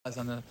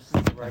On the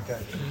right guy.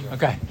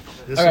 okay.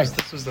 This All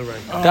right. was the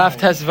right guy. Daf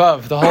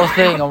Tesvav, the whole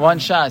thing on one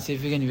shot. See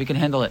if we can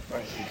handle it.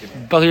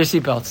 Buckle your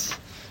seatbelts.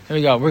 Here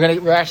we go.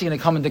 We're actually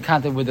gonna come into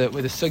contact with a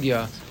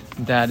sugya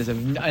that is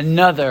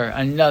another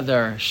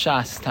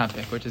shas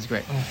topic, which is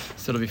great.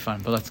 So it'll be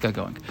fun. But let's get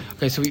going.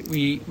 Okay, so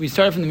we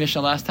started from the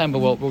Mishnah last time, but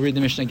we'll read the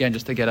Mishnah again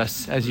just to get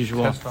us as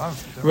usual.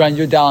 We're on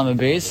Yud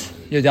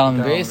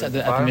Beis at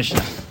the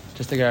Mishnah,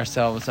 just to get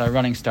ourselves a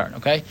running start.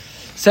 Okay.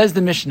 Says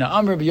the Mishnah,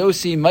 Amr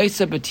B'Yosi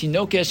Maisa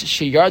B'Tinokesh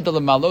Sheyarda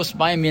L'Malos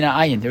Mayim Mina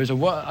Ayin. There was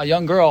a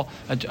young girl,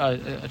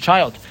 a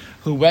child,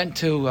 who went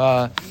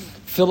to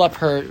fill up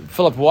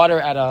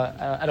water at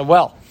a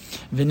well.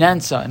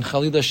 Vinansa, and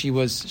Khalila, she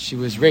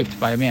was raped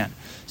by a man.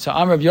 So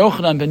Amr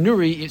Yochanan Ben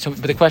Nuri.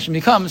 But the question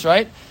becomes,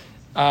 right?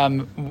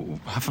 From a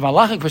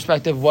halachic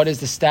perspective, what is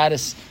the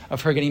status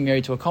of her getting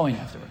married to a Kohen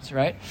afterwards,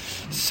 right?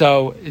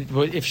 So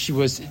if she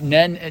was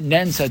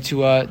nensa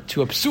to a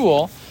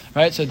psul,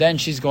 right? So then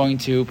she's going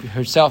to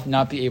herself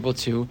not be able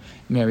to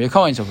marry a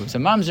Kohen. So if it's a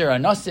mamzer, a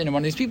nasin, and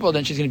one of these people,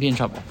 then she's going to be in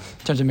trouble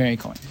in terms of marrying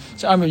a Kohen.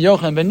 So Amr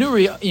Yochanan Ben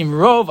Nuri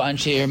imrov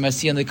ansheir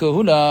masian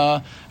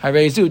lekahuna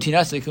harezu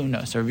tinas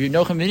lekahuna. So Rabbi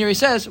Yochanan Ben Nuri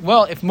says,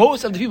 well, if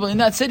most of the people in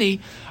that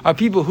city are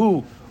people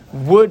who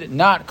would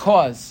not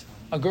cause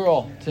a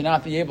girl to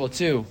not be able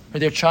to, or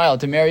their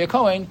child to marry a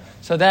Kohen,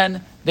 so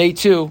then they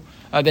too,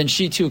 then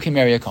she too can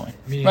marry a Kohen.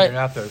 Meaning right?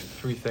 they're not those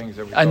three things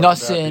that we a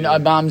nasin, a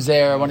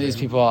mamzer, one of these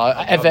people,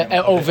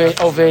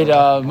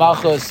 oved,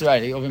 malchus,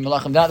 right? Oved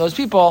malachim, not those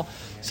people.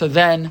 So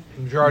then,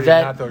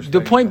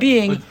 the point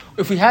being,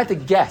 if we had to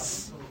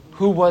guess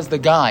who was the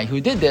guy who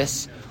did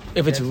this,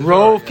 if it's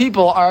rove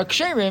people are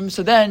ksherim,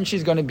 so then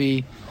she's going to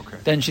be,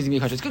 then she's going to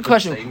be kosher. It's a good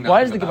question.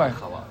 Why does the Gemara?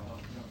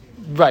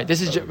 Right,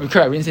 this is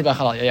correct. We didn't say about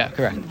halal. Yeah,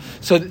 correct.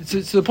 So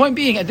the point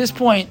being, at this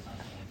point,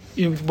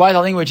 why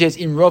the language is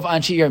in rov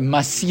anshir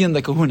masiyan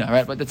lekahuna,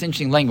 right? But that's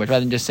interesting language rather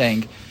than just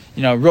saying,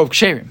 rov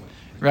ksherim,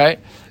 right?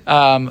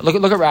 Look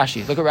at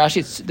Rashi. Look at Rashi.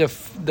 It's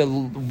the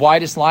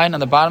widest line on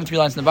the bottom, 3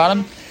 lines on the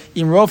bottom.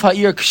 In rov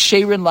ha'ir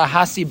ksherin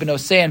lahasi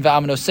benosein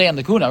va'amnosein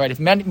lekahuna, right? If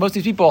most of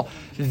these people,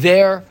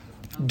 their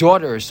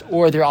daughters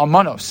or their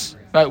almanos,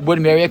 right, would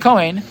marry a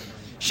Kohen.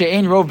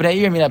 She'ein rov b'nei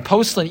ir mina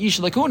poslan ish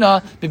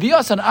lekuna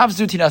b'biyasan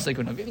avzu tinas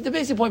lekuna. The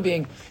basic point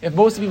being, if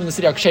most of the people in the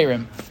city are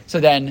ksherim, so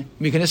then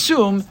we can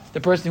assume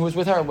the person who was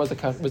with her was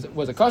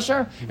a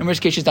kosher, in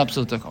which case she's not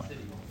psul to Kohen.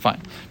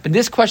 Fine. But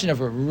this question of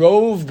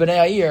rov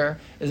b'nei ir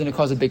is going to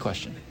cause a big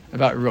question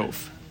about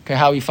rov. Okay,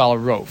 how we follow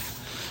rov.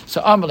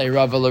 So Amalei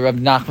Rav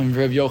Nachman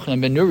Rav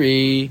Yochanan Ben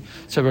Nuri.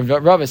 So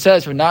Rav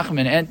says Rav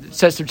Nachman and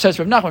says Rav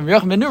Nachman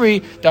Rav Yochanan Ben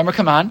Nuri. Damar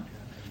Kaman.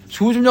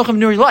 So who's Rav Yochanan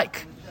Ben Nuri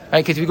like?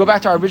 Right, because if we go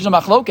back to our original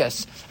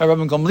machlokas,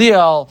 Rabbi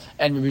Gamliel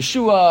and Rabbi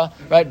Yeshua,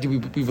 right? Do we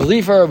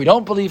believe her? We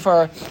don't believe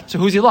her. So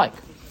who's he like?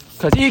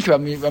 Because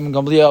Rabbi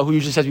Gamliel, who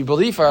usually says we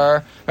believe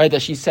her, right?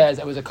 That she says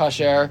it was a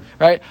kasher,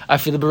 right? I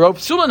feel the barop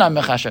sulanam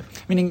mechasher.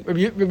 Meaning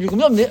Rabbi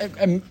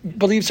Gamliel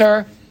believes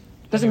her.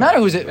 Doesn't matter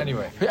who's it.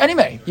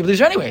 Anyway, he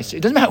believes her anyways. It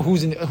doesn't matter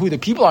who the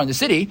people are in the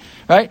city,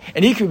 right?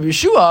 And Rabbi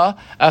Yeshua,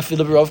 I feel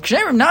the barop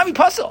ksherim nami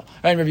pasel.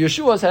 Right? And Rabbi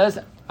Yeshua says,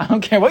 I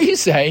don't care what you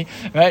say,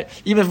 right?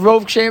 Even if it's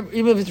rov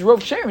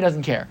ksherim, he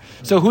doesn't care.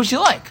 So who's she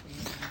like?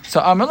 So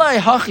Amalei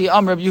Hachi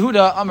Amar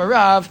Yehuda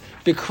Amarav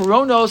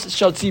Bikronos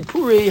Shal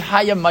Tzipuri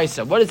Haya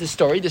Maisa. What is the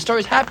story? The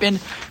story's happened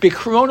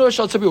Bikronos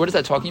Shal Tzipuri. What is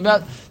that talking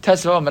about?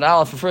 Tesvav Amar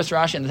Aleph, for first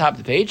Rashi on the top of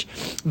the page.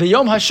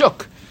 B'Yom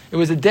Hashuk. It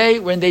was a day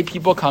when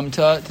people come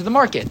to the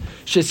market.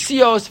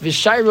 Shesios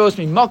v'shayros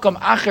mimakam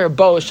acher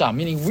bo'asham.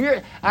 Meaning,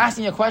 we're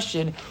asking a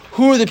question: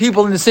 who are the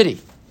people in the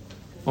city?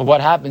 Well, what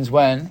happens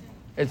when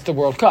it's the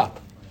World Cup?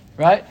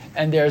 Right?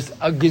 And there's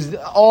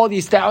all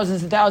these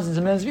thousands and thousands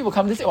of millions of people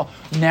come to say, well,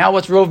 now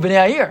what's Rov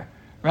B'nai Ayir?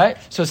 Right?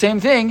 So same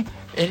thing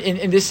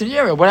in this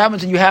scenario. What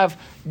happens when you have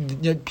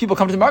people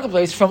come to the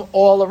marketplace from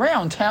all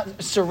around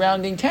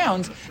surrounding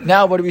towns?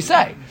 Now what do we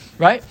say?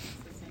 Right?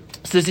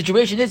 So the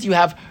situation is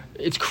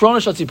it's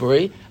Kronos Shal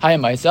Tzipuri,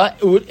 Hayamaisa,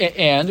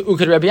 and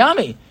Ukad Rabbi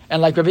Ami.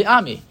 And like Rabbi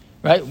Ami.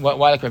 Right?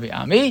 Why like Rabbi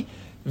Ami?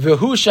 V'hu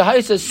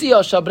shahaisa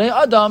siyal shal b'nei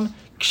adam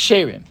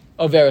ksherim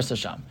overes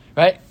Hashem.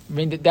 Right? I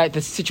mean, that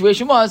the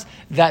situation was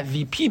that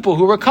the people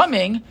who were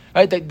coming,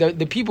 right,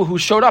 the people who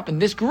showed up in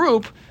this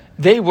group,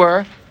 they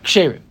were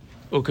ksherim.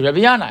 Ukad Rabbi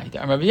Yanai.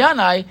 Rabbi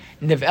Yanai,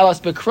 nivelas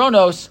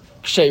bekronos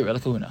ksherim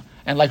lekahuna.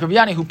 And like Rabbi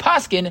Yanai, who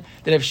paskin,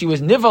 that if she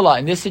was nivala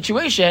in this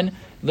situation,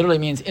 literally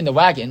means in the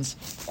wagons,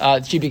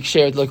 she'd be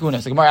ksherim lekahuna.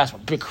 So Gemara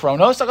asked,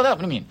 bekronos? What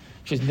do you mean?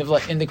 She's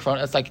nivala in the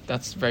kronos.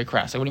 That's very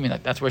crass. So what do you mean?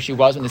 Like, that's where she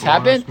was when this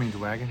happened? Means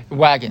wagon?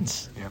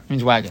 Wagons. Yeah.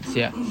 Means wagons,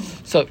 yeah.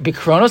 So,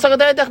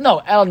 bikronos, no.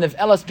 El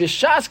nivelas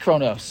bishas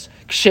kronos,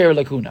 ksher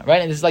lakuna,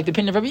 right? And this is like the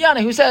opinion of Rabbi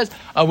Yana, who says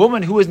a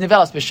woman who is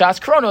nivelas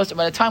bishas kronos,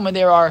 by the time when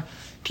there are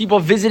people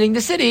visiting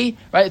the city,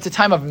 right? It's a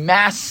time of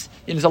mass,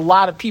 there's a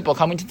lot of people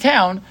coming to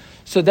town,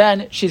 so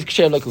then she's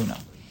ksher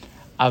lakuna.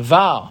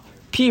 Aval,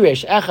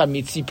 piresh echad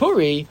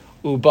mitzipuri,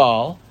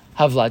 ubal,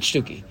 havlat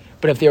shtuki.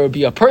 But if there would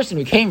be a person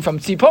who came from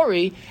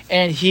Tzipori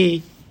and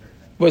he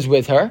was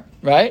with her,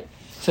 right?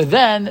 So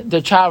then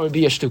the child would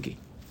be a shtuki.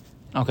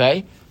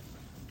 Okay?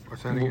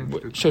 What's that again?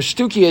 So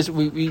shtuki is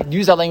we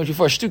used that language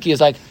before. Shtuki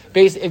is like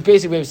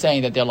basically way of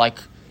saying that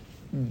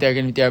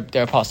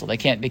they're apostle. They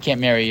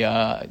can't marry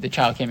the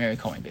child can't marry a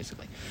Kohen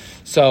basically.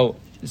 So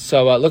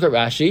look at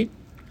Rashi.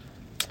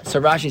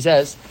 So Rashi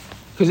says,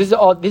 because this is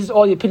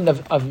all the opinion of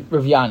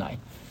Rav Yanai.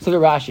 So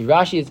look at Rashi.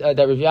 Rashi is that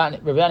Rav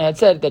Yanai had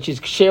said that she's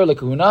ksher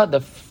lekahuna.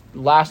 The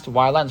last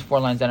lines, 4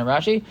 lines down in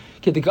Rashi.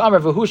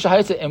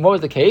 And what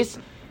was the case?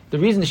 The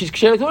reason that she's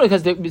ksher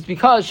lekahuna is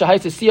because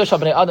shahaitza siya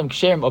shabnei adam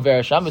ksherim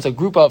over Sham. It's a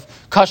group of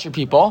kosher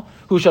people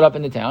who showed up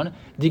in the town.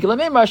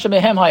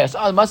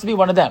 It must be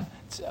one of them.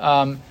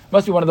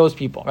 Must be one of those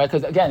people, right?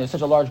 Because again, there's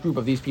such a large group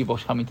of these people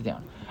coming to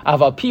town. But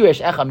what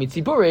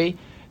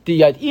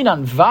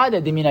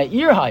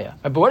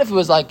if it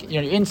was like,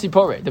 you're in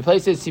Sipori, the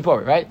place is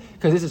Sipori, right?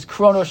 Because this is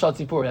Krono Shal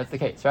Sipori, that's the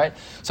case, right?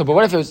 So, but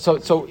what if it was,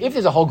 so if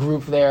there's a whole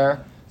group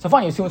there, so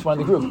fine, you assume it's one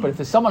of the groups, but if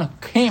there's someone who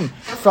came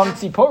from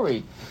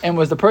Sipori and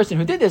was the person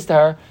who did this to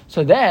her,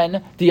 so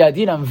then, we know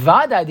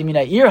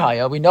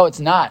it's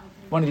not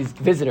one of these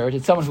visitors,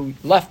 it's someone who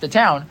left the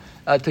town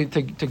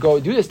to go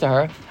do this to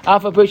her.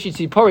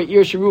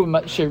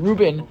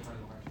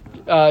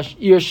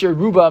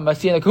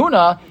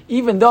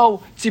 Even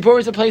though Tzipor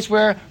is a place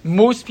where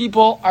most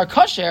people are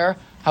kosher,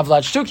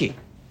 havlad shtuki.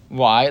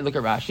 Why? Look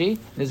at Rashi.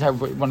 This is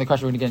one of the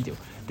questions we're going to get into.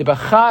 The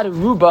bachad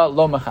ruba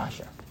lo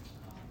machasher.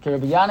 Okay,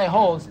 Rabbi Yanai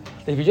holds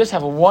that if you just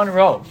have one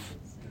rove,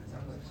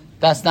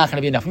 that's not going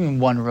to be enough. We mean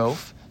one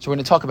rove. So we're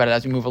going to talk about it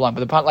as we move along.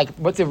 But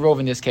what's a rove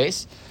in this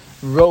case?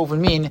 Rove would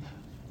mean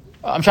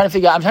I'm trying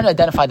to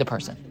identify the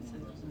person.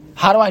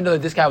 How do I know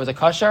that this guy was a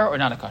kosher or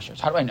not a kosher?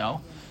 So how do I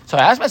know? So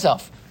I ask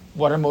myself,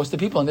 what are most of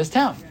the people in this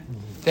town?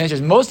 The answer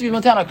is most of the people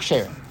in town are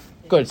ksherim.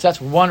 Good, so that's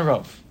one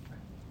rov.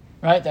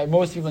 Right? That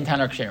most people in town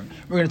are ksherim.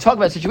 We're going to talk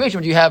about a situation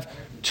where you have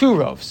 2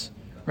 rovs.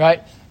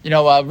 Right?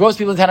 Most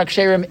people in town are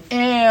ksherim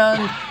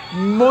and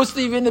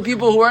mostly even the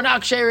people who are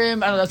not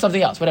ksherim, I don't know,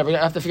 something else, whatever. We're going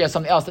to have to figure out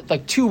something else.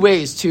 Like 2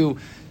 ways to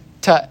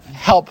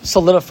help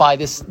solidify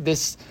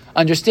this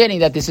understanding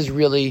that this is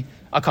really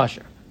a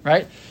kosher.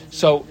 Right?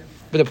 So,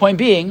 but the point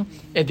being,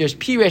 if there's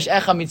piresh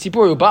echa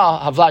mitzipuru ba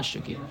havlad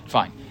shtuki,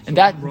 fine. And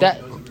that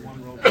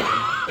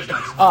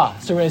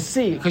so we're going to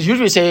see, because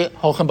usually we say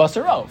holchem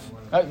basar rov.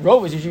 Right?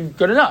 Rov is usually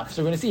good enough.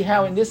 So we're going to see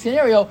how in this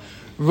scenario,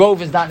 rov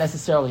is not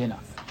necessarily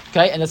enough.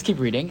 Okay, and let's keep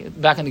reading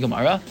back in the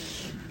Gemara.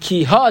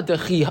 Ki ha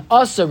dechi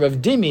asa rav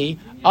dimi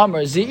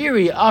amar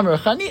zeiri amar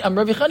Rav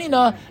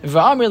Chanina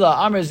v'amar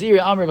la amar zeiri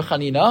amar Rav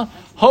Chanina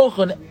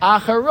holchen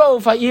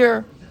acharov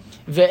ha'ir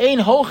ve'ein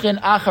holchen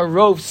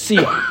acharov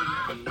siyah.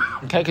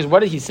 Okay, because what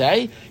did he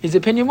say? His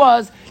opinion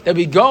was that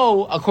we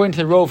go according to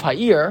the Rov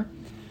Ha'ir,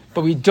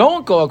 but we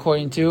don't go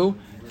according to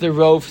the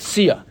Rov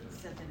Sia.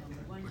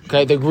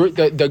 Okay,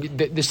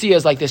 the Sia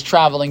is like this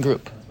traveling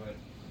group.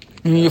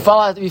 We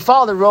follow the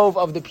Rov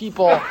of the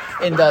people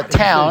in the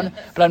town,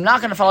 but I'm not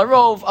going to follow the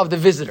Rov of the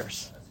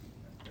visitors.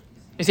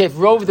 You see, if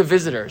Rov of the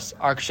visitors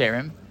are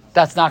ksherim,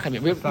 that's not going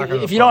to be.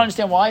 If you don't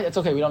understand why, that's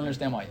okay. We don't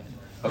understand why yet.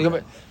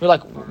 Okay. We're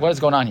like, what is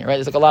going on here, right?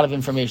 There's like a lot of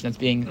information that's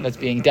being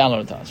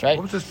downloaded to us, right?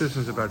 What was this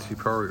business about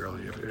Sipori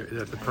earlier?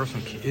 That the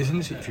person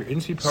isn't, if you're in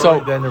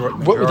Sipori, then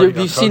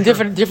we've seen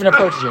different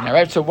approaches here now,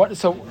 right? So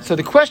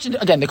the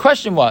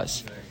question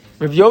was,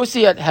 Rav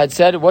Yossi had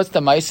said, what's the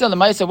Maisa? And the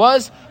Maisa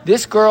was,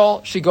 this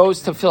girl, she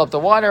goes to fill up the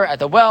water at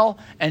the well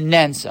and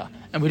Nansa.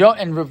 And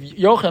Rav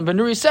Yochanan ben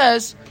Nuri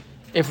says,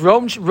 if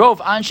Rov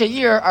Anshe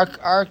Yir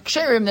are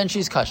ksherim, then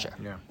she's kosher.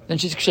 Yeah. Then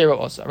she's ksherim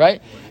also,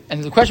 right?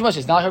 And the question was,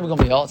 it's not like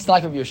Rabbi Gamliel, it's not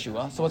like Rabbi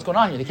Yeshua. So what's going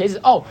on here? The case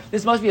is,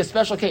 this must be a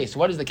special case.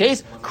 What is the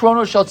case?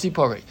 Krono Shel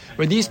Tzipori,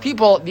 where these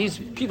people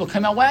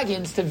come out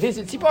wagons to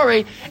visit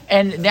Tzipori,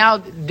 and now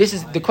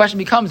the question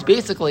becomes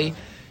basically,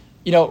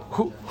 how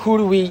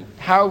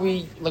are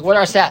we, what are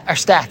our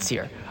stats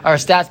here? Are our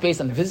stats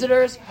based on the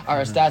visitors? Are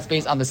our stats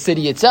based on the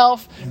city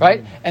itself?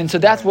 Right? And so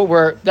that's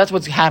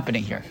what's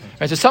happening here.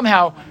 Right? So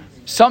somehow,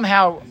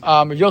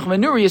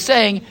 Yochanan Nuri is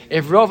saying,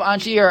 if Rov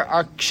Anshir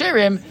are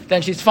ksherim,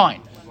 then she's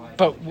fine.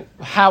 But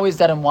how is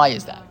that and why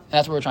is that? And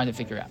that's what we're trying to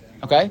figure out.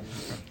 Okay?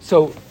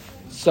 So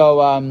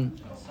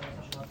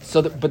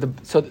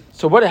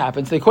what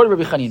happens? They quoted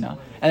Rabbi Chanina,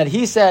 and that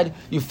he said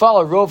you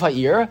follow Rov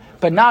Ha'ir,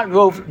 but not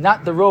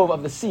the Rov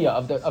of the Sia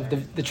of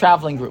the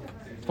traveling group.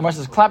 Gemara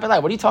says, clap it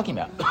out. What are you talking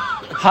about?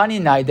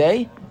 Hani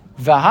Naide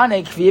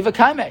Vahane Kvi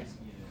V'Kaime.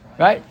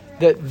 Right?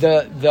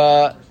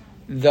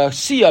 The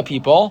Sia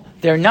people,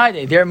 they're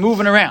Naide, they're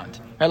moving around.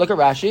 Right? Look at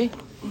Rashi.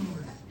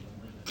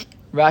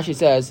 Rashi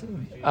says,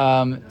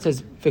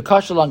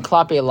 "V'kashalan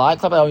klape lai."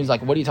 Klape lai means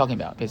like, what are you talking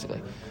about, basically,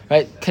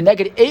 right?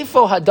 Keneged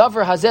efo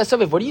hadavar hazeh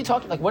soviv. What are you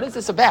talking? Like, what is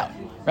this about,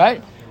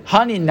 right?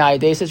 Hani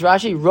naide says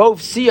Rashi. Rov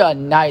sia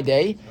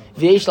naide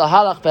v'yesh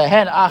lahalach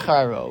behen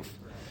achar rov.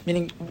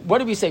 Meaning, what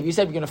did we say? We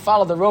said we're going to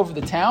follow the rov of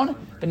the town,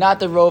 but not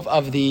the rov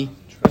of the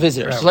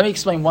visitors. So let me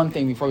explain one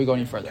thing before we go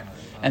any further,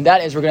 and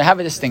that is we're going to have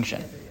a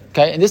distinction.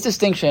 Okay, and this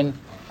distinction,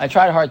 I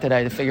tried hard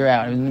today to figure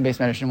out. I was in the base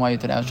medicine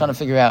today. I was trying to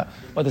figure out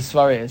what the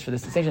svara is for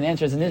this distinction. The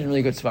answer is, and there's a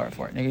really good svara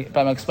for it. But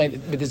I'm going to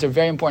explain. But there's a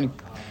very important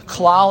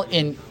klal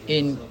in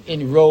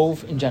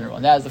rov in general,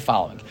 and that is the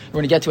following. We're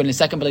going to get to it in a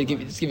second, but I'll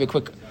just give you a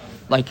quick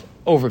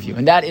overview,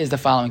 and that is the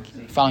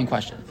following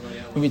question.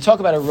 When we talk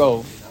about a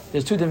rove,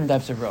 there's two different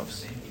types of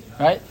roves,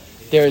 right?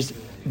 There's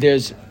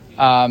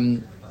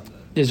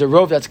a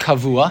rove that's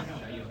kavua,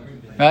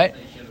 right?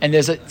 And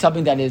there's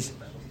something that's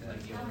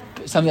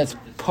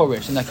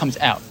porish and that comes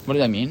out. What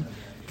does that mean?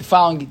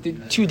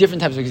 The two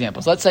different types of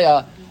examples. Let's say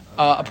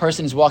a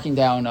person is walking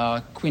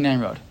down Queen Anne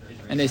Road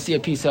and they see a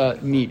piece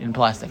of meat in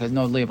plastic. There's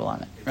no label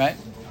on it, right?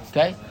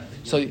 Okay?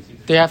 So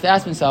they have to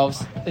ask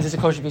themselves, is this a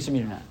kosher piece of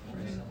meat or not?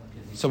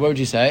 So what would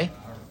you say?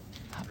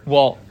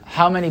 Well,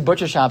 how many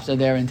butcher shops are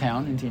there in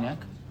town, in Teaneck?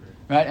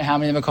 Right? And how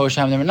many of them are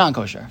kosher, how many of them are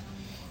non-kosher?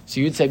 So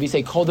you'd say, if you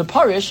say kol de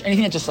parish,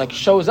 anything that just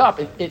shows up,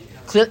 it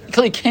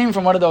clearly came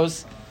from one of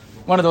those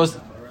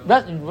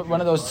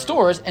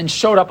stores and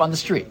showed up on the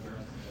street.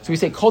 So we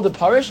say kol de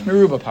parish,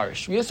 meruba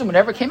parish. We assume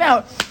whatever came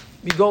out,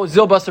 we go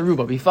zilbas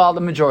aruba. We follow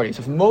the majority.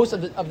 So if most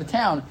of the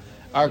town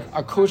are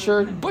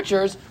kosher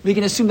butchers, we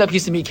can assume that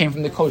piece of meat came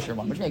from the kosher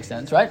one, which makes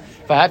sense, right?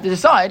 If I have to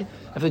decide,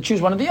 I have to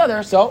choose one or the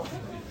other, so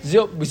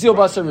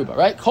zilbas aruba,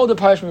 right? Kol de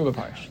parish, meruba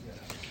parish.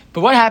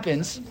 But what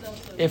happens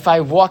if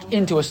I walk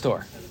into a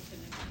store?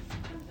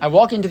 I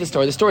walk into the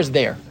store is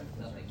there.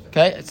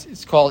 Okay?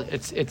 It's called, we're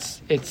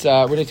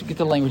going to get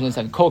the language in a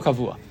second. Kol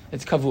kavua.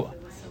 It's kavua.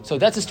 So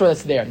that's a store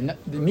that's there.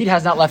 The meat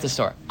has not left the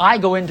store. I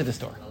go into the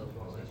store.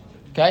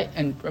 Okay?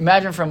 And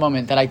imagine for a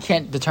moment that I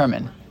can't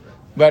determine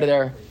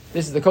whether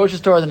this is the kosher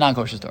store or the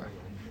non-kosher store.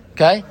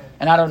 Okay?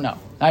 And I don't know.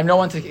 I have no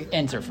one to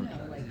answer for me.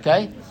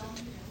 Okay?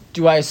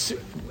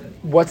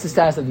 What's the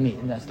status of the meat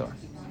in that store?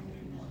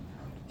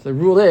 So the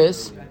rule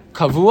is,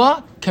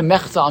 kavua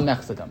kemechza al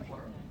mechza dami.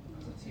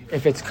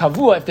 If it's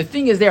kavua, if the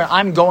thing is there,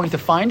 I'm going to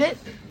find it.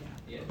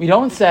 We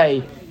don't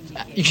say,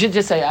 you should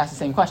just ask the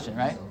same question,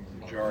 right?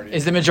 Majority.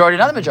 Is the majority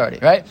not the majority,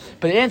 right?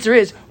 But the answer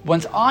is,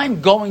 once I'm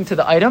going to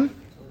the item,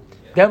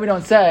 then we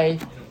don't say,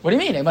 what do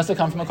you mean? It must have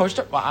come from a kosher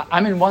store. Well,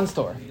 I'm in one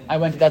store. I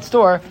went to that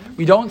store.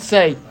 We don't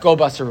say, go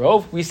basar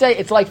rov. We say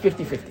it's like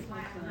 50-50.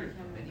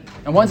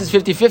 And once it's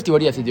 50-50, what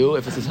do you have to do?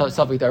 If it's a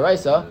safek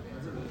daraisa,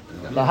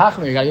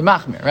 lahachmir, you got to be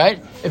machmir,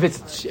 right? If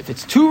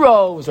it's two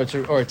rows, if it's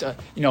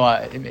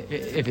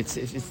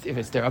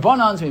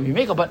derabbanans, maybe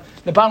mekel. But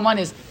the bottom line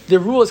is the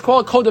rule is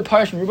called kol de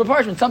parish and ruba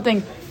parish. When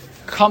something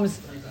comes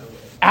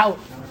out,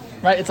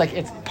 right?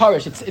 It's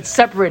parish. It's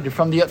separated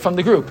from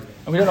the group,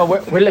 and we don't know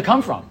where did it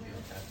come from,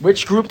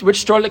 which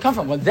store did it come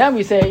from. Well, then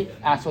we say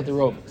ask what the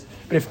robe is.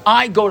 But if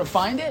I go to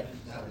find it,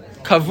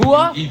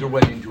 kavua. You either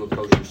went into a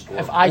kosher store.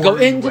 If I go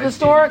into the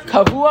store,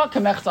 kavua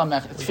kamechza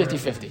mech. It's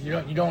 50-50.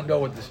 You don't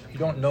know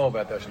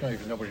about that.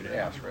 There's nobody to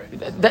ask,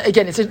 right?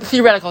 Again, it's a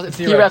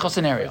theoretical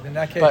scenario. In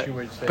that case, you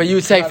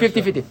would say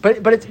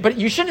 50-50. But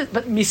you shouldn't.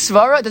 But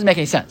misvara doesn't make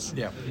any sense.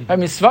 Yeah. Right,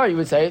 misvara, you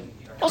would say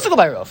also go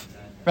by rov,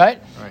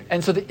 right?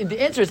 And so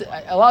the answer is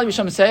a lot of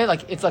Rishonim say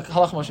it's like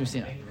halach Moshe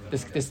Sinai.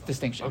 This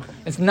distinction. Okay.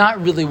 It's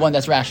not really one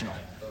that's rational.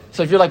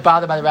 So if you're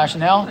bothered by the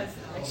rationale,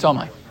 so am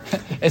I.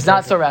 It's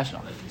not so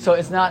rational. So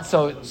it's not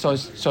so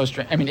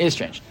strange. I mean, it is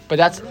strange.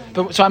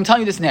 So I'm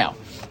telling you this now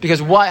because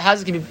how's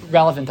this going to be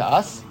relevant to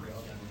us?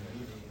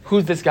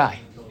 Who's this guy?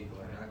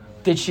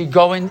 Did she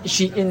go in? Is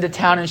she in the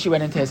town and she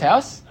went into his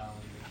house,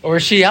 or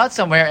is she out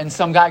somewhere and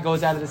some guy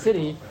goes out of the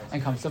city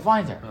and comes to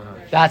find her?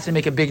 That's going to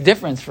make a big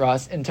difference for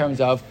us in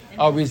terms of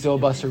are we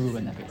zilbas or ruba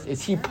in that case?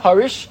 Is he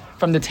parish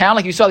from the town,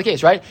 like you saw the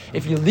case, right?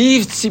 If he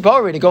leaves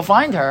Tzipori to go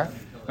find her,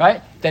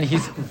 right, then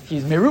he's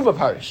meruba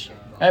parish.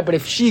 Right? But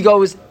if she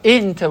goes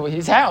into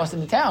his house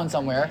in the town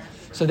somewhere,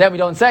 so then we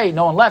don't say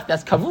no one left.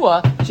 That's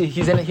kavua.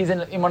 He's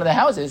in one of the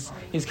houses.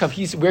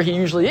 He's where he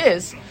usually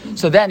is.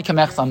 So then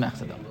kamechza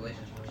mechzadam.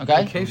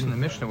 Okay. The case in the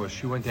Mishnah was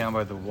she went down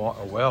by a well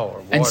or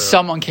water, and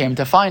someone came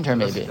to find her.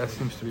 Maybe that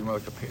seems to be more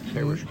like a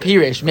pirish.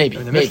 Pirish, maybe.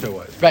 The Mishnah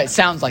was right.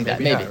 Sounds like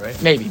maybe that. Maybe. Not,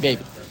 right?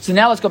 Maybe. So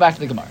now let's go back to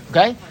the Gemara.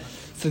 Okay.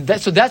 So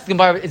that's the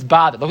Gemara. It's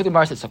bothered. Look what the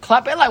Gemara says. So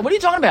klap elai. What are you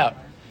talking about?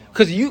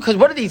 Because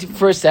what did he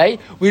first say?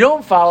 We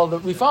follow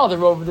the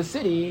rove of the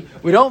city.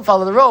 We don't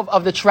follow the rove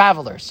of the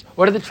travelers.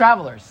 What are the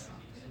travelers?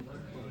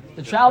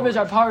 The travelers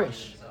are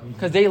parish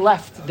because they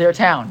left their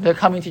town. They're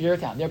coming to your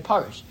town. They're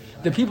parish.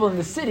 The people in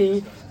the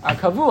city are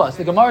kavuas.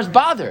 The Gemara is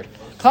bothered.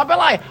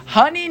 Klapelai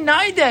hani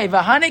naide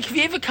v'hane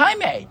kviye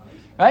v'kaime.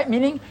 Right?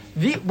 Meaning,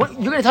 you're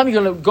going to tell me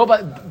you're going to go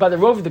by the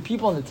rove of the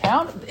people in the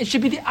town? It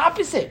should be the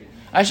opposite.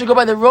 I should go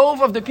by the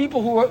rove of the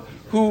people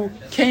who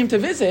came to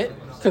visit.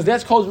 Because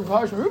that's called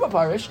Ruba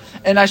Parish,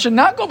 and I should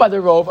not go by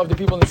the rove of the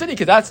people in the city,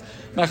 because that's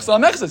Mechza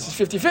Mechza, it's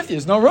 50-50,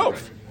 there's no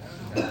rove.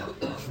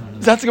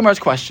 That's the Gemara's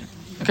question.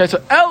 Okay,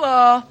 so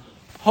Ella,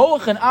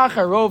 Hochen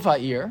Acher Rov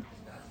Ha'ir.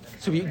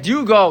 So we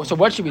do go, so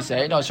what should we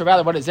say? No, so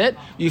rather, what is it?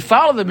 We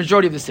follow the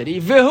majority of the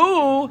city.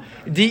 Vehu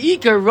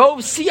Di'ika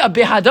Rov Sia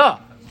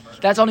Behada.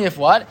 That's only if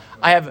what?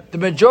 I have the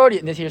majority,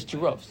 and here's two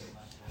roves.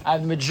 I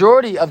have the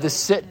majority of the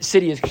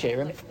city is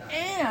Ksherim,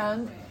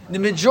 and the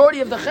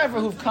majority of the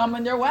Chevra who've come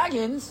in their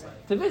wagons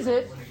to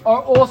visit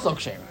are also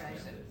ksherim.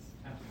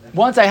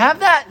 Once I have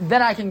that,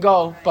 then I can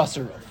go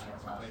basar rov.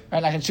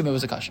 Right? I can assume it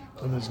was a kasher.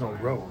 And there's no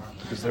rove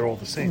because they're all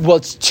the same. Well,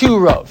 it's two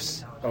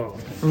roves. Oh,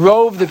 okay.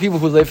 Rove the people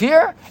who live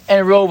here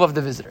and rove of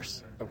the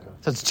visitors. Okay.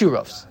 So it's 2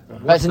 rows.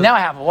 Right? So now I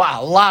have a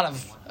lot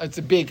of, it's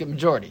a big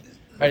majority.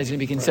 Right? It's going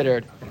to be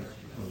considered,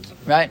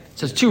 right?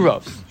 So it's 2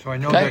 rows. So I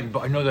know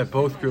that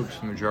both groups,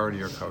 the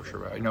majority, are kosher.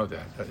 Right? I know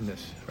that in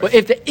this. Right?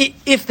 Well,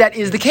 if that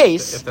is the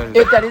case,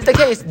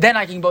 then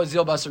I can go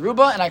zil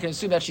basaruba, and I can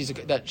assume that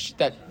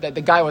that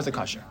the guy was a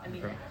kosher.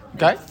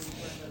 Okay.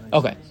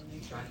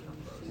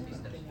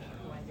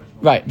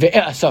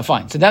 Right. So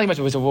fine. So now the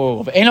question was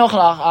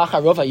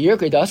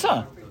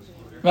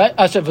right?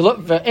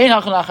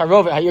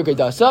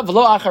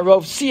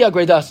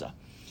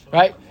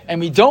 Right? And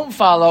we don't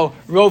follow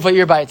Rov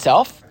Ha'ir by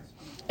itself,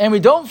 and we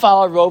don't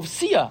follow Rov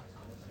Sia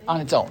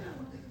on its own.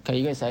 Okay,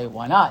 you guys say,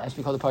 why not? That's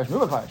because the Parish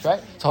Ruba Parish, right?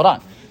 So hold on.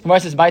 The Gemara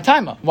says, by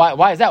time.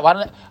 Why is that? Why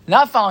don't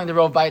not following the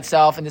Rov by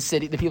itself in the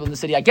city, the people in the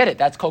city, I get it.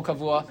 That's Kol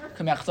Kavua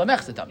Kamech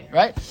Tzamech,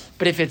 right?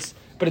 But if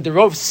the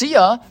Rov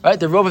Sia, right,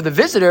 the Rov of the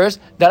visitors,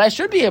 that I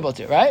should be able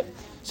to, right?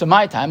 So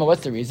my time,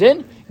 what's the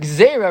reason?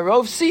 Gzeira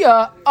Rov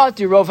Sia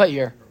ati Rov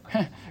Ha'ir.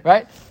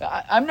 Right?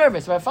 I'm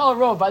nervous. If I follow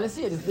Rov by the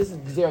Sia, this is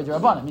Gzeira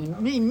D'Rabbanan. I mean,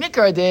 me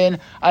Mikra din,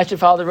 I should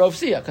follow the Rov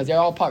Sia, because they're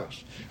all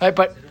parish. Right?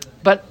 But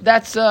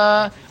that's,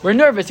 we're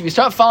nervous. If you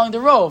start following the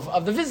Rov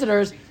of the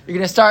visitors, you're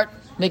going to start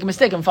making a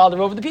mistake and follow the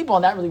Rov of the people,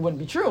 and that really wouldn't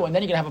be true. And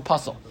then you're going to have a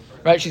puzzle.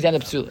 Right? She's a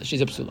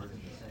psula.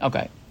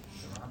 Okay.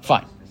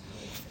 Fine.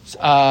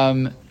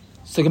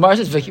 So Gemara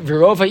says,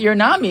 "V'rov ha'ir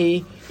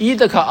nami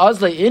ida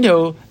ka'azle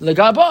inu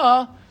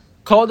legaba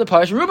called the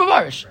parish ruba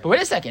parish." But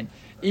wait a second.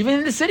 Even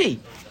in the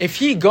city, if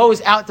he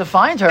goes out to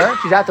find her,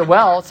 she's at the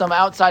well, some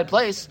outside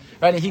place,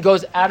 right? And he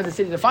goes out of the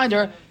city to find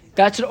her.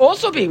 That should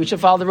also be. We should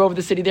follow the rov of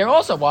the city there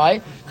also.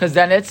 Why? Because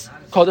then it's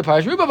called the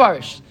parish ruba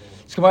parish.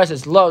 So Gemara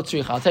says, "Lo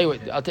tzricha." I'll tell you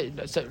what.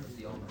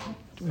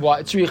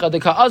 Why tzricha the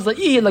ka'azle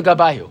ihi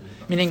legabahu?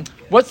 Meaning,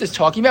 what's this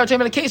talking about? We're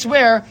talking about a case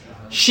where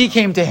she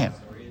came to him.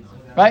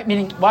 Right?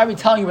 Meaning, why are we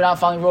telling you we're not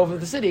following Rov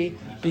of the city?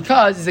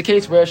 Because it's a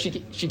case where she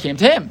came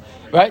to him.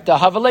 Right? The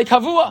Havalei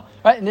Kavua.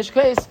 Right? In this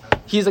case,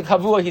 he's a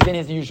Kavua, he's in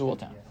his usual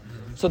town.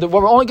 So the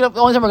only time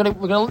we're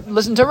going to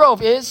listen to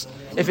Rov is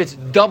if it's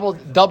double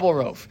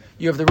Rov.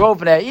 You have the Rov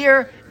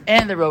B'nai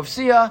and the Rov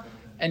Sia,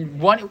 and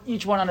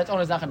each one on its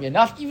own is not going to be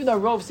enough, even though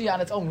Rov Sia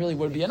on its own really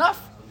would be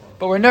enough.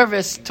 But we're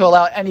nervous to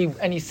allow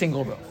any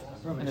single Rov.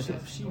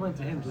 If she went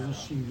to him, doesn't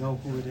she know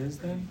who it is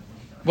then?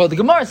 Well, the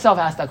Gemara itself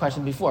asked that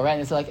question before, right?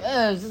 And it's like,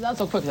 it's not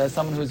so quick. That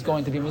someone who's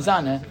going to be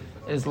Mizaneh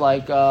is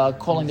like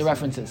calling the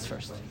references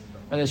first.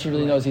 Whether she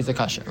really knows he's a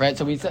kasher, right?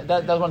 So we said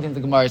that was one of the things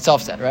the Gemara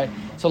itself said, right?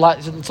 So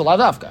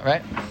ladavka,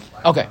 right?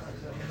 Okay.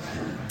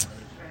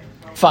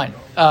 Fine.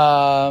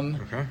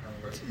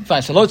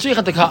 Fine. So lo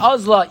tzricha te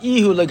ka'azla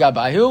ihu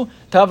legabahu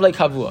tavle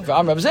kavua.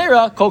 V'am Rav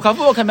Zera kol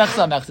kavua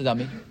kemechza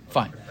mechzadami.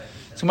 Fine.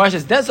 So Gemara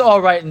says that's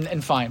all right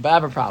and fine, but I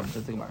have a problem.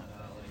 Says the Gemara.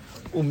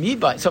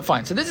 So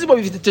fine. So this is what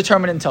we've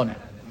determined until now.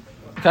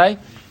 Okay?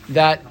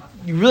 That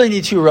you really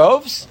need 2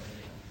 rovs,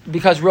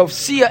 because Rov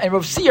Sia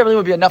really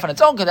would be enough on its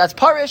own, because that's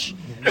parish,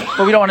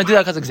 but we don't want to do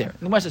that because of Gzeira.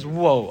 The Gemara says,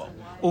 whoa.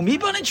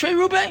 Umiban and Trey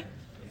Rube?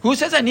 Who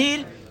says I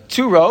need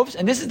 2 rovs?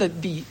 And this is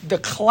the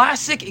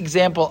classic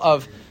example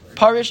of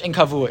parish and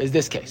kavua is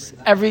this case.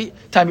 Every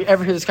time you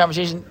ever hear this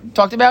conversation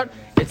talked about,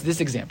 it's this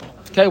example.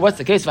 Okay, what's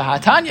the case?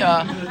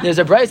 V'hatanya, there's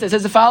a brace that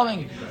says the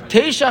following.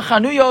 Teisha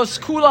chanuyos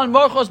kulan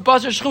morchos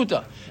basar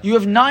shchuta. You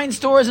have 9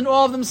 stores and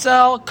all of them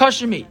sell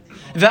kosher meat.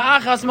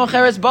 Ve'achas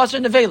mocheres basar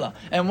nevela,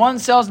 and one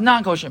sells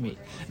non-kosher meat.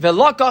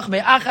 Ve'lakach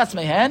me'achas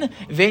mehen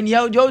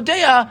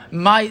ve'nyodea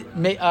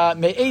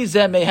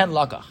me'ezeh mehen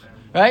lakach.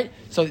 Right?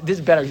 So this is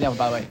a better example,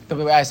 by the way. The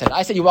way I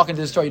said you walk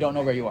into the store, you don't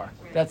know where you are.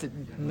 It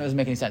doesn't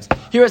make any sense.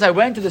 Here is I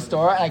went to the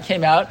store and I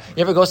came out.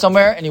 You ever go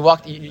somewhere and you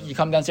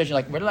come downstairs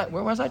and you're like,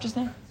 where was I just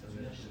now?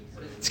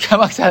 This guy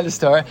walks out of the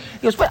store. He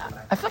goes, wait,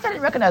 I feel like I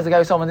didn't recognize the guy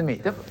who sold me the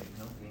meat.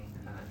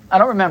 I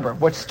don't remember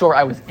which store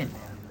I was in.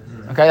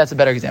 Okay, that's a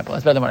better example.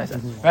 That's better than what I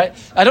said. Right?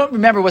 I don't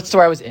remember what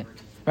store I was in.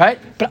 Right?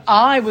 But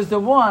I was the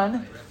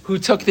one who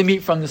took the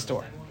meat from the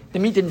store. The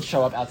meat didn't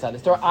show up outside the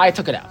store. I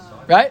took it out.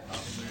 Right?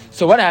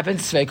 So what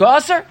happens? Sveiko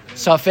aser,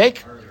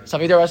 safek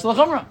deras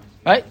l'chumra.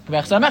 Right?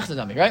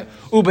 Right?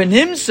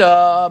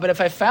 Ubenimsa, but if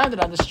I found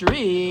it on the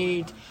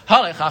street,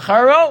 halech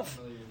achar rov.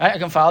 Right? I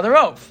can follow the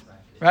rov.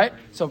 Right?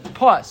 So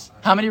pause.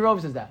 How many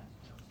rovs is that?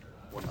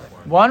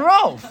 1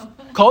 rov.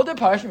 Kol de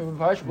parish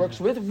works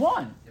with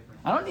 1.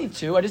 I don't need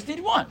 2. I just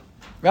need 1.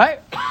 Right?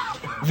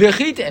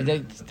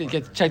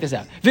 Check this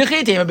out. So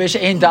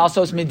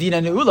maybe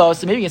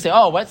you can say,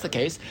 oh, what's the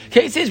case?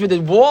 Case is where the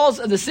walls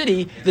of the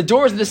city, the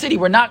doors of the city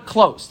were not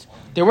closed.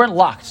 They weren't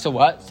locked. So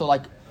what? So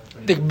like,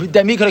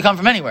 that meat could have come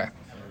from anywhere.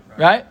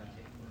 Right?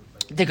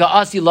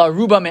 Because now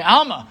you're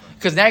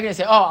going to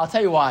say, oh, I'll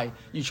tell you why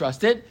you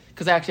trust it.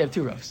 Because I actually have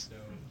 2 rovs.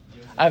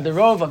 I have the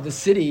rov of the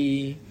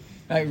city,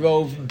 right?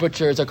 Rov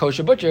butchers or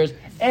kosher butchers,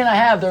 and I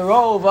have the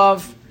rov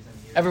of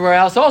everywhere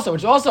else also,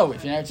 which is also,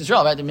 if you're in Eretz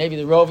Yisrael, right, then maybe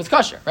the rov is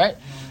kosher, right?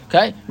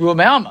 Okay? Ruah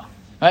me'alma.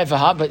 Right?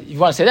 But you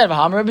want to say that,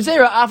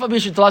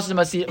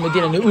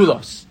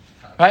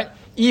 right?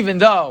 Even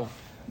though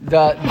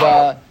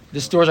the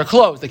stores are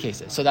closed, the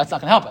case is. So that's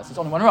not going to help us. It's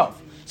only 1 rov.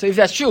 So if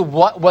that's true,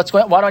 why do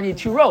I need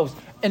 2 rovs?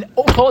 And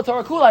Kol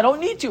Torah Kula, I don't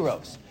need 2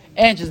 rovs.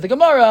 Answers the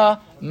Gemara,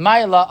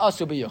 Maila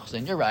asu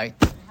b'yuchsin. You're right.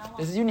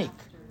 This is unique.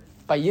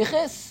 By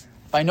yichis,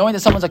 by knowing that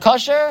someone's a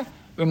kosher,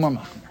 we're more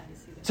machmir.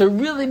 To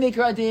really make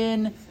your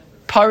adin,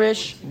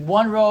 parish,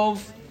 one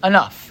rov,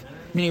 enough.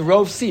 Meaning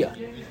rov siya.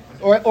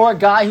 Or a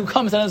guy who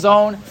comes on his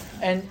own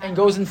and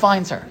goes and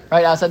finds her,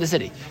 right, outside the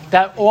city.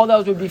 That all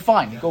those would be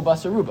fine. You go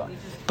basaruba.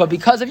 But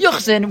because of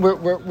yuchsin,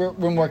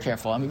 we're more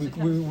careful. I mean,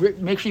 we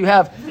make sure you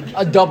have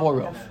a double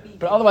rov.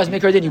 But otherwise,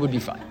 make her adin, you would be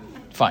fine.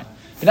 Fine.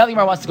 But now the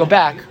Gemara wants to go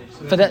back.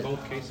 So in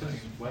both cases,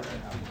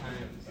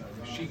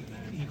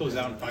 he goes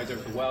out and finds her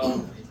at the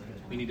well.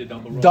 We need a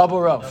double rope.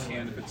 Double rope.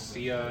 And if it's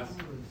Sia,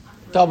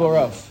 double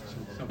rope.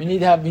 We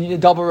need a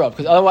double rope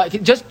because otherwise,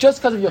 just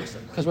because of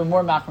yuchsin, because we're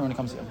more machmir when it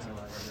comes to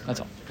yuchsin. That's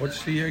all. What's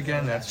Sia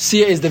again?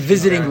 Sia is the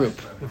visiting group.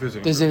 The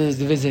visiting this group. is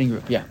the visiting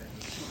group. Yeah,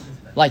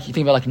 like you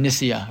think about like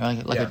Nisia,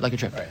 or like a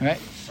trip,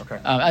 right? Okay.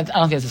 I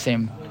don't think it's the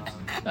same.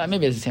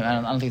 Maybe it's the same.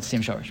 I don't think it's the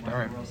same shorish, but all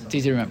right. It's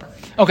easy to remember.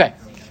 Okay.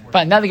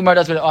 Fine. Now the Gemara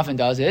does what it often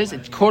does: is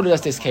it quoted us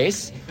this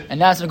case, and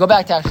now it's going to go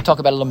back to actually talk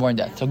about it a little more in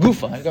depth. So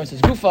Gufa, the Gemara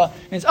says Gufa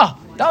means that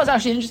was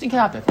actually an interesting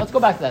topic. Let's go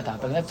back to that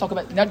topic and let's talk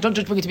about. Now, don't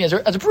just bring it to me as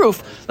a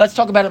proof. Let's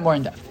talk about it more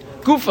in depth.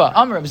 Gufa,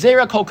 Amr,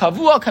 Zera, Kol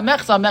Kavua,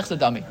 Kamechsa, Mechsa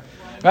Dami.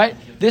 Right?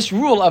 This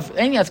rule of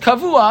anything that's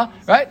Kavua,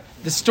 right?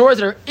 The stores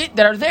that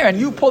are there, and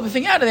you pull the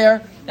thing out of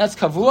there, that's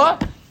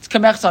Kavua. It's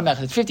Kamechsa,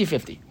 Mechsa. It's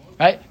 50-50.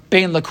 Right?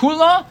 Bein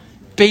Lakula,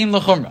 Bein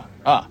Lachumra.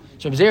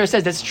 So Zera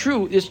says that's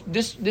true.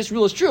 This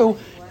rule is true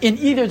in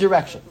either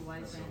direction.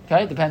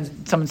 Okay, depends.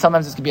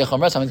 Sometimes this could be a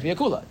chumrah, sometimes it can be a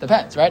kula.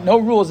 Depends, right? No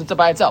rules. It's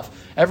by itself.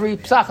 Every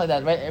psach like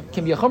that, right? It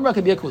can be a chumrah, it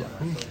can be a kula.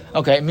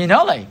 Okay,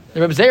 minale. The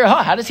Reb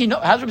Zera, how does he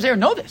know? How does Reb Zera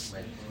know this?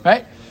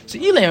 Right? So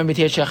if you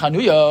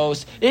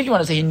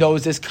want to say he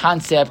knows this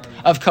concept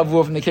of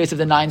kavur from the case of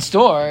the 9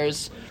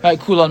 stores, right?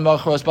 Kulan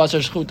mochros basar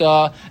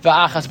shchuta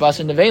va'achas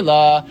basar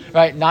nevela.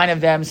 Right? 9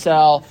 of them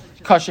sell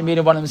kosher meat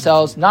and one of them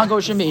sells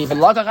non-kosher meat.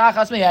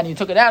 And you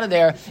took it out of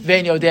there.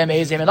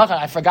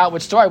 I forgot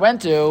which store I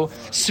went to.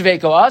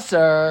 Sveiko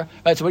aser.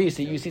 Right. So what do you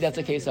see? You see that's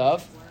a case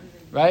of,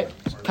 right?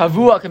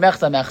 Kavua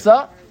kemechsa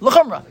mechsa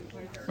l'chumra.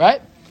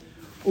 Right.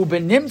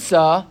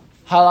 Ubenimsa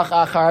halach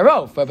achar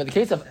rov. But the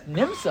case of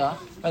nimsa,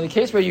 right, the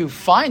case where you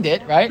find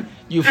it, right?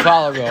 You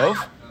follow rov,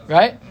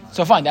 right?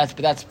 So fine.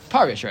 That's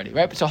parish already,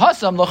 right? So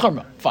hasam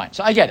l'chumra. Fine.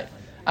 So I get it.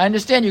 I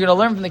understand. You're going to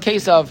learn from the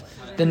case of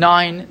the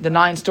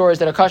nine stores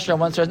that are kosher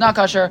and 1 store is not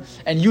kosher,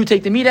 and you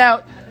take the meat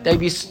out, they'd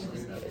be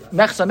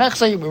mechsa and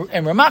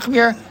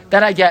remachmir.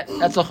 That I get.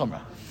 That's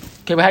l'chumra.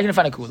 Okay, but how are you going to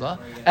find a kula?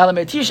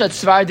 Elametisha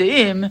tzvar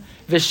deim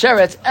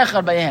v'sheretz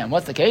echad bayhem.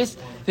 What's the case?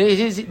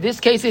 This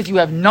case is you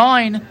have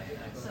 9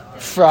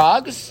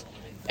 frogs,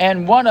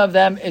 and one of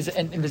them is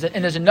and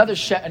there's another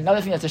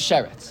thing that's a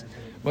sheretz.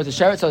 What's a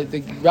sheretz? So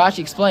the Rashi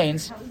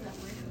explains.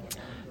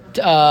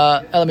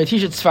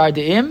 Elametisha tzvar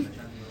deim,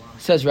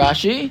 says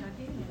Rashi.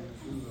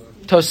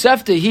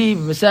 Tosefta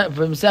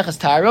v'meseches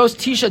Tairos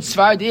tisha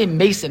tzvar deim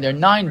mason. There are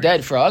 9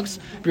 dead frogs.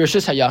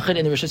 B'rishus hayachid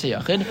in the rishus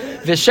hayachid.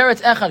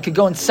 V'sheretz echad could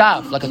go in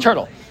sav like a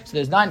turtle. So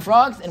there's 9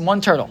 frogs and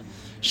 1 turtle.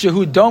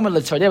 Shehu doma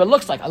l'tzvardei. It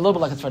looks like a little bit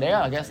like a tzvardei,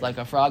 I guess, like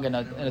a frog and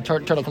a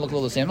turtle can look a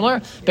little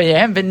similar. But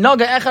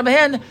v'noga echad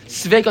behen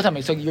sveiko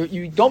tamei. So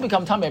you don't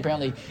become tamei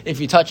apparently if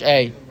you touch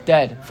a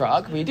dead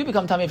frog, but you do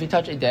become tamei if you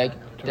touch a dead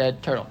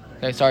turtle.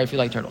 Okay, sorry if you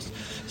like turtles.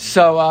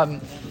 So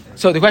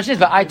the question is,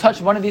 but I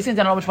touched one of these things.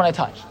 I don't know which one I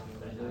touched.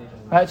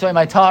 Right, so am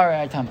I tar or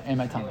am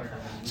I tamar?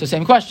 So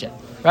same question,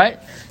 right?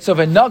 So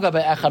v'noga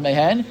be'echad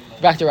mehen.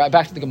 Back to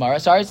the Gemara.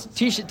 Sorry,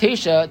 tisha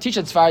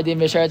tzvardim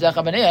v'sheretz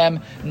echad b'neim.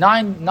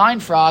 9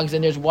 frogs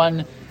and there's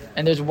one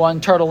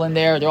turtle in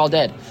there. They're all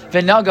dead.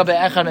 V'noga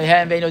be'echad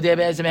mehen ve'no de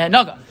be'ezem mehen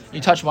noga.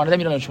 You touch one of them,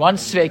 you don't know which one.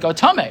 Sveiko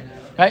tamei,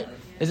 right?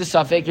 Is this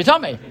suffix? You're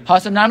tamei.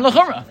 Hasam nam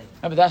l'chumra.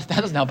 But that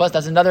doesn't help us.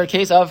 That's another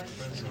case of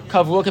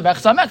kavur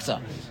kebechsa meksa,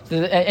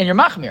 and you're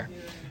machmir.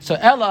 So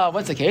Ella,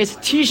 what's the case?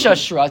 Tisha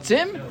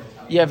shratzim.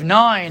 You have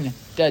 9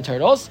 dead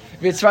turtles.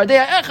 And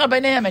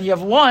you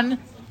have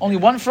only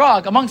one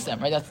frog amongst them,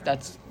 right?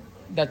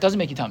 That doesn't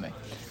make you tamei.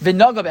 If you're in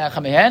the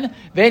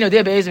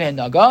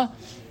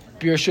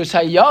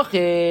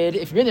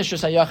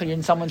shus hayachid, you're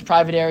in someone's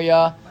private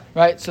area,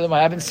 right? So then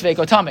what happens?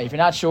 Sveiko tamei. If you're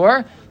not sure,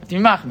 you have to be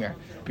machmir.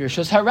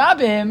 B'rishus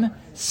harabim,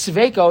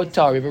 sveiko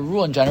tahor. We have a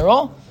rule in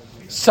general.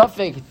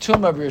 Suffik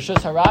tumah b'rishus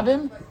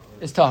harabim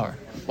is tahor.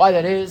 Why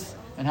that is,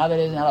 and how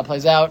that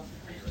plays out,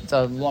 it's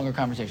a longer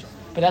conversation.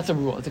 But that's a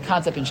rule. It's a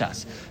concept in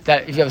Shas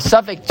that if you have a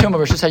suffix tumah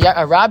versus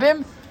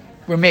harabim,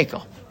 we're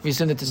mekel. We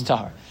assume that this is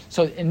tahor.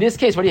 So in this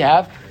case, what do you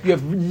have? You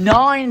have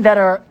 9 that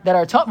are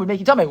would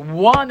make you tamei.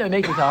 1 that would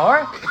make you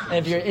tahor, and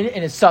if you're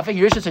in a suffix,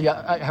 you're just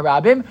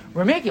harabim,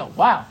 we're mekel.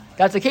 Wow,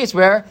 that's a case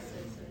where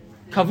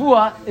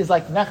kavua is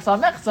like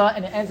mechsa,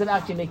 and it ends up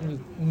actually making you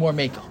more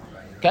mekel.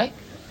 Okay,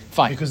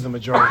 fine. Because the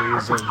majority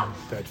is in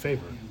that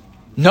favor.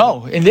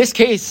 No, in this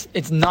case,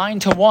 it's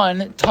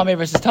 9-1 tamei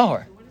versus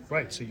tahor.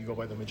 Right, so you go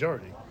by the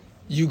majority.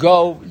 You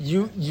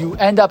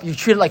end up, you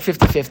treat it like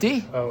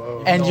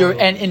 50-50,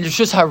 and in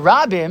Rishus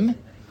Harabim,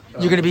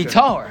 you're going to be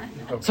tahor.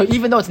 Okay. So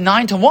even though it's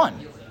 9-1,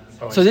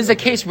 so this is a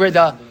case where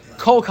the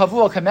kol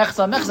kavua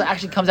kamechsa mechsa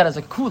actually comes out as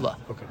a kula,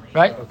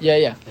 right?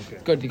 Okay. Yeah. Okay.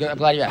 Good. I'm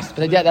glad you asked.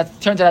 But yeah,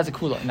 that turns out as a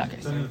kula in that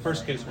case. So in the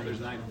first case, when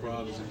there's 9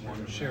 brothers and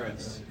 1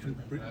 sheretz,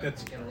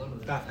 that's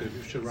not good.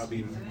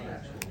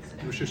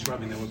 Rosh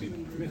Hashanah, that would be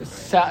permitted.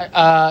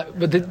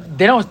 But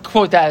they don't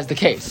quote that as the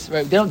case,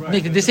 right? They don't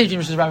make the decision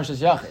Rosh Hashanah, Rosh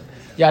Yachid.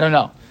 Yeah, I don't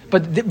know.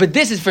 But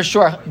this is for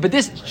sure. But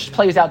this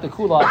plays out the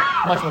kula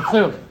much more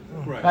clearly.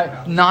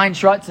 Right. 9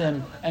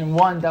 shratzim and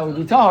 1 that would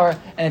be tahor,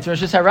 and it's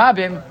Rosh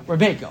Hashanah we're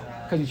Beko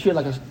because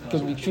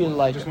we treat it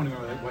like. Just wondering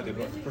why they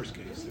brought the first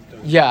case.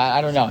 Yeah, I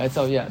don't know. It's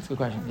a good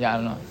question. Yeah, I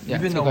don't know. Yeah,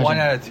 even the 1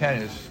 out of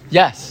 10 is.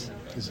 Yes.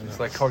 It's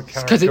like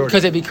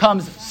because it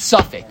becomes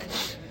Suffolk.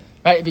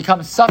 Right, it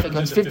becomes Suffolk.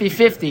 It's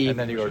 50-50 and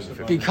then he goes to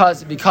 50.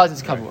 because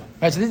it's kavua.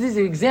 Right, so this is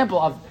an example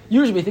of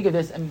usually we think of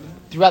this, and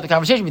throughout the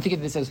conversation we think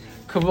of this as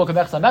kavua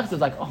kamechsa mechsa.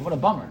 It's like, oh, what a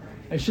bummer.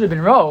 It should have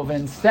been rove,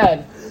 and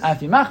instead I have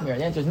to be machmir.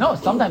 The answer is no.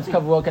 Sometimes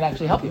kavua can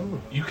actually help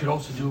you. You could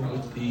also do it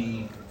with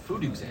the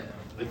food example.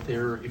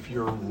 If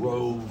you're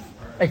rove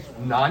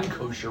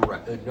non-kosher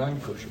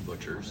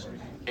butchers,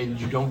 and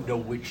you don't know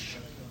which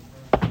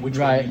one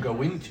you go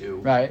into,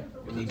 right?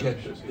 And you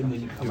get this, and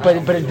then you come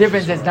but the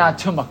difference is not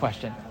tumah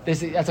question.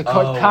 That's a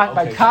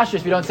by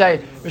kashrus. We don't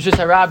say Rosh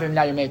Hashanah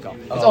now you're meko.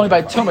 It's only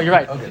by tumah. You're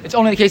right. Okay. It's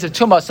only in the case of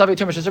tumah, Savi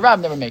tumah, Rosh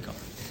Hashanah never meko.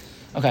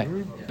 Okay,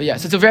 but yeah,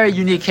 so it's a very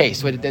unique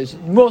case. Where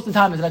most of the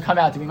time it's going to come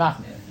out to be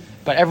machmir,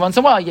 but every once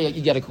in a while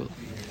you get a kula.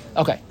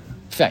 Okay,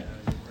 fine,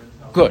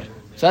 good.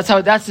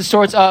 So that's the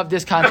sorts of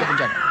this concept in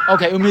general.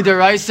 Okay,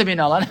 umidaraisa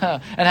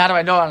minalan, and how do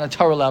I know it on a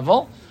Torah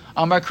level?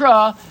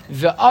 Amakra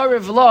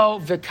ve'ariv lo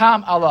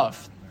ve'kam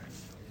alav.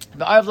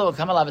 The Arv Lo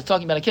V'kam alav is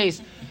talking about a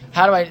case.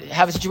 How do I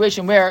have a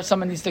situation where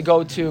someone needs to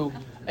go to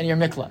an Yer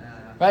Mikla,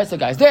 right? So the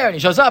guy's there and he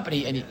shows up and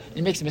he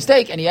makes a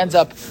mistake and he ends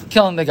up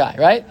killing the guy,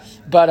 right?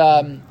 But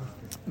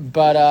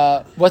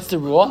what's the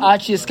rule?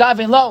 Achi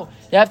iskavin lo.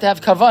 You have to have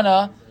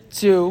kavana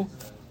to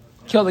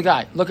kill the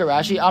guy. Look at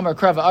Rashi. Amar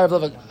krava Arv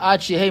Lo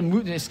Achi hey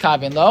mutin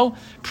iskavin lo.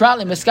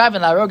 Pratli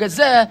miskavin la roget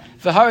zeh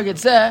v'haraget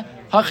zeh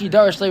hachi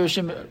darash le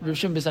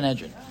rishim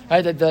b'sanhedrin.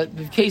 Right?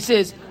 The case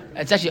is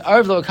it's actually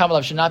Arv Lo V'kam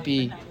alav should not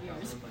be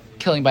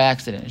killing by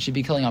accident. It should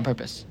be killing on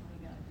purpose,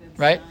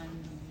 right?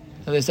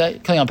 So they say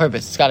killing on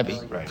purpose. It's got to be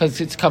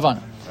because it's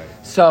kavanah.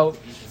 Right. So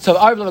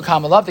Arv Lo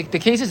V'kam alav. The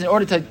case is in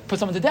order to put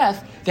someone to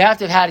death, they have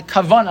to have had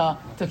kavanah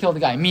to kill the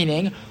guy.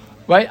 Meaning,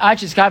 right?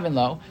 Actually, kavin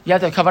lo. You have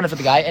to have kavanah for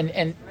the guy,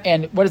 and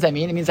what does that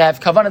mean? It means I have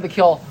kavanah to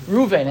kill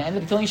Reuven and end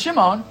up killing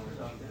Shimon.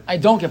 I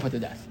don't get put to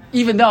death,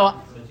 even though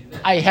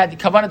I had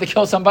kavanah to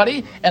kill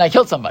somebody and I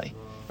killed somebody,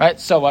 right?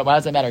 So why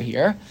does that matter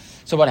here?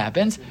 So what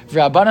happens?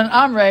 V'Rabbanan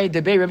Amrei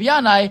debei Rabbi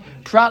Yanai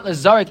prat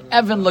lezarik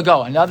Evan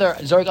Lago. Another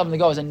zarik Evan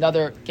Lago is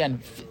another, again,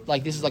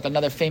 like this is like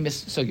another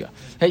famous sugya.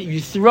 Hey, you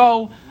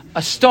throw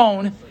a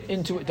stone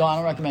into it. I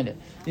don't recommend it.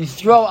 You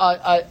throw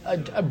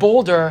a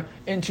boulder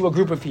into a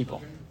group of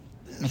people.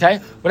 Okay,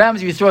 what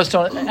happens if you throw a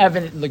stone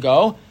Evan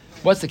Lago?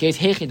 What's the case?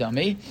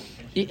 Heichidami.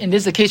 And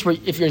this is the case where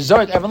if you're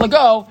zarik Evan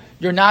Lago,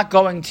 you're not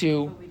going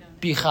to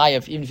be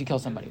chayav even if you kill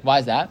somebody. Why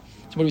is that?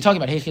 So what are we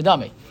talking about?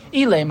 Heichidami.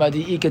 We're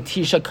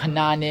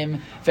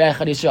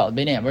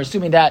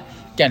assuming that,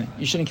 again,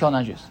 you shouldn't kill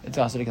non-Jews. It's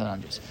also to kill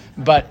non-Jews.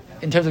 But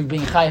in terms of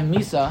being Chayav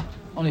Misa,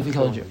 only if you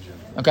kill a Jew.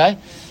 Okay?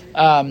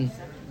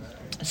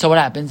 So what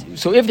happens?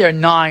 So if there are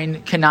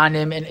 9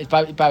 Kananim, and it's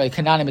probably, by the way,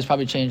 Kananim is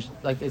probably changed,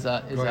 like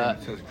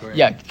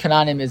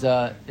Kananim is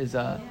a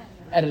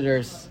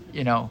editor's,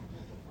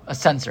 a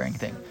censoring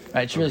thing.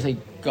 Right? It should really say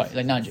goy,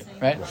 like non-Jew,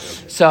 right?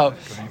 So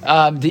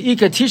the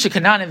Ika Tisha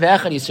Kananim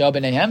ve'echad Yisrael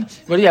b'neihem.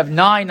 What do you have?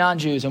 9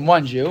 non-Jews and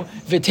 1 Jew.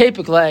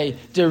 V'tepikle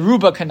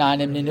deruba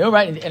Kananim ninu,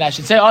 right? And I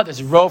should say,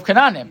 there's rov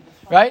Kananim,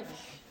 right?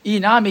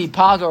 Inami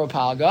palga or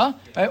palga,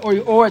 right?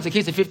 Or it's a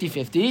case of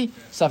 50-50.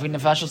 Safik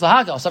nefashos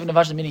lahakal. Safik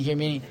nefashos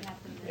meaning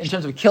in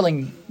terms of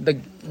killing the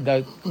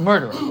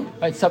murderer,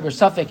 right?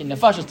 Safik and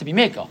nefashos to be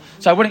mekel.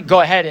 So I wouldn't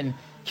go ahead and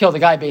kill the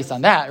guy based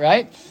on that,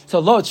 right? So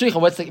lo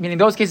tzricha, meaning in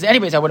those cases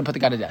anyways I wouldn't put the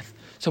guy to death.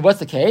 So what's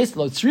the case?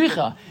 Lo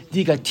tzricha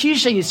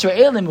digatisha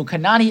Yisraelim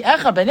ukanani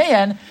echa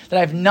b'neyan, that I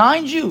have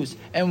 9 Jews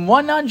and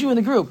 1 non-Jew in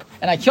the group,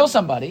 and I kill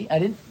somebody. I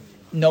didn't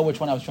know which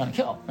one I was trying to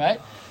kill,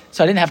 right?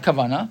 So I didn't have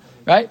kavana,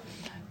 right?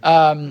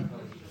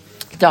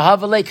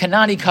 Tahavale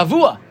kanani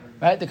kavua,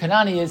 right? The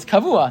kanani is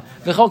kavua.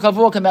 V'chol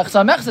kavua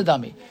kamechsa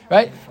mechsadami,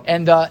 right?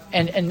 And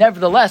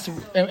nevertheless,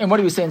 and what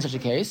do we say in such a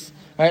case?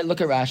 Right?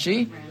 Look at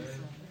Rashi.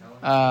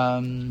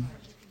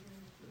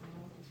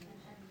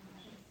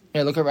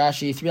 Look at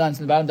Rashi, 3 lines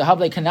in the bottom. The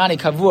Havle Kanani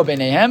Kavua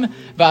Benehem,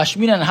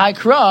 Vashminan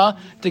Haikra,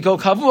 to go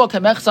Kavua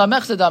Kamechsa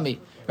Mechsadami.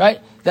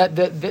 Right?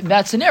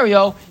 That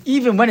scenario,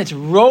 even when it's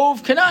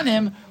Rov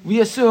Kananim,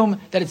 we assume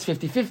that it's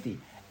 50-50.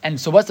 And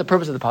so what's the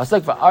purpose of the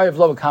pasuk? For Ariv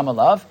Lo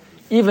Kamalav,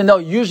 even though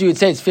usually you'd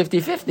say it's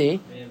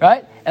 50-50,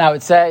 right? And I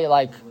would say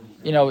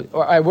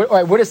or I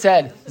would have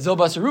said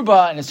Zilba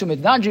Saruba and assume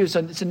it's non-Jew.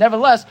 So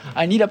nevertheless,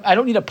 I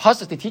don't need a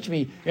pasuk to teach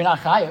me you're not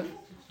chayav.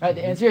 Right?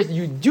 The answer is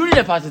you do need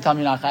a pasuk to tell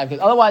me you're not chayav,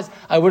 because otherwise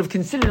I would have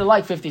considered it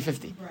like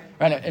 50-50,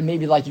 right? And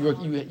maybe like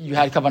you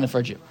had kavanah for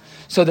a Jew.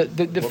 So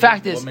the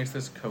fact is, what makes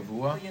this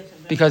kavua?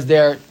 Because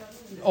they're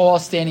all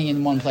standing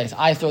in one place.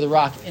 I throw the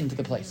rock into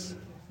the place.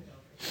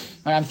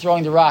 And I'm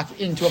throwing the rock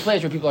into a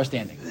place where people are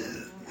standing.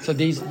 So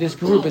this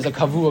group is a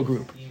kavua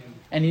group.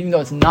 And even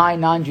though it's 9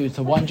 non-Jews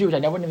to 1 Jew, which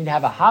I wouldn't even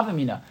have a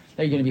havamina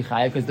that you're going to be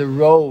chayav because the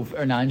rove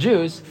are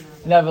non-Jews,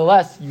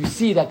 nevertheless, you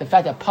see that the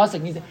fact that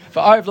pasuk needs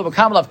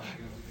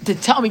to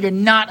tell me you're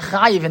not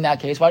chayav in that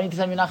case. Why do you need to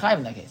tell me you're not chayav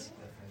in that case?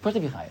 Of course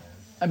I'd be chayav.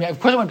 I mean, of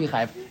course I wouldn't be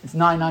chayav. It's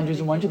 9 non-Jews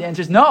and 1 Jew. The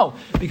answer is no,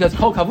 because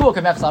kol kavua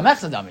kamechsa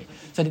mechsadami.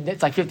 So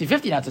it's like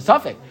 50-50 now. It's a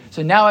suffix.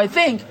 So now I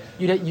think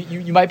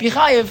you might be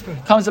chayav.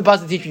 Comes the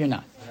pasuk to teach you you're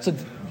not. So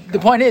the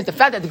point is, the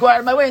fact that to go out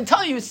of my way and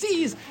tell you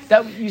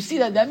that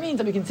means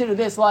that we consider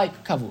this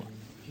like kavua.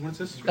 When it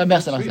says street,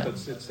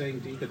 it's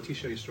saying Dika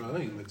Tisha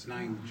Yisraelim. It's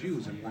 9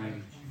 Jews and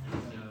 1.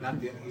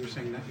 You were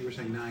saying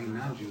 9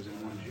 non-Jews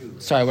and 1 Jew.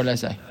 Sorry, what did I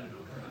say?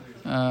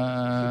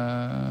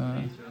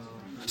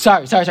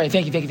 Sorry.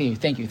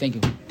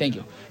 Thank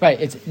you. Right,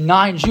 it's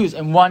 9 Jews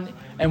and one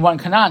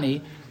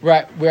Kanani,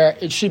 right, where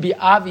it should be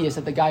obvious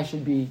that the guy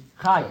should be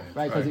chayav,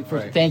 right?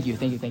 Right. Thank you.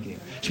 It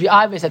should be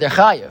obvious that they're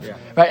chayav,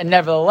 right? And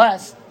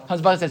nevertheless,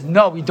 Hazbaz says,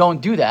 no, we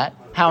don't do that.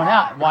 How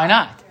not? Why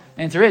not?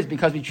 The answer is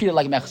because we treat it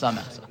like mechsa.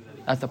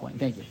 That's the point.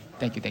 Thank you.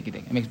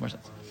 It makes more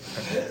sense.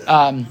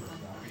 Fine.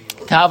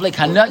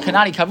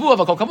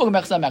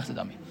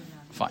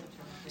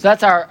 So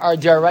that's our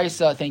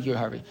deraisa. Thank you,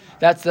 Harvey.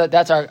 That's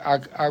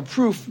our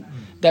proof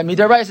that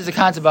midaraisa is a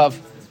concept of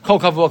kol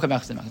kavua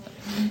kamechsa.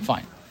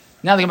 Fine.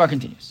 Now the Gemara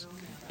continues.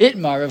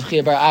 Itmar Rav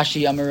Chia bar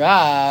Ashi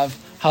Amarav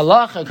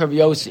halacha Rabbi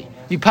Yossi.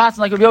 We pass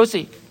like Rabbi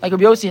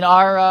Yossi in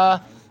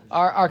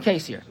our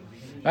case here,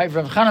 right?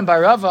 Rav Chanan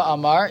bar Rava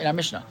Amar in our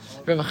Mishnah.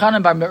 Rav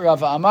Chanan bar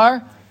Rava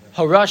Amar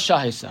harash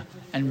shahisa,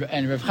 and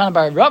Rav Chanan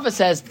bar Rava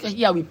says,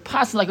 yeah, we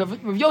pass like Rav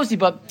Yossi,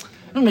 but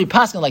we don't really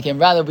pass like him.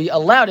 Rather, we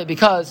allowed it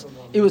because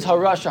it was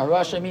harasha.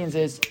 Harasha means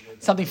is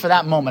something for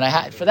that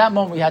moment. For that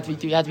moment we had to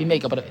be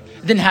makeup, but it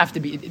didn't have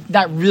to be. It's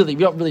not really.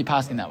 We don't really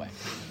pass in that way.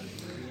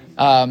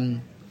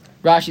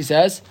 Rashi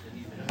says,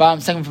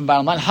 second from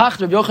bottom line, Hach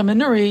Rav Yochanan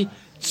Nuri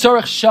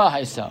tzorich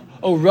shahaisa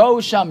o ro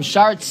sham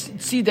shart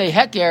tzidei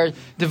heker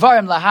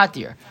devarim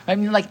lahatir. I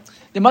mean, like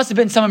there must have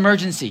been some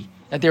emergency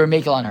that they were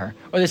makel on her,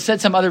 or they said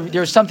there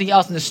was something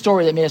else in the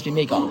story that made us be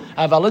makel.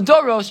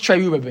 Avaladoros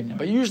treyu rabin,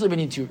 but usually we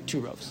need two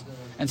rows,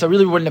 and so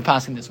really we wouldn't have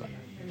passed in this way.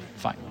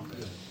 Fine.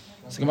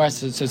 So Gemara,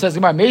 so it says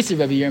Gemara Meisi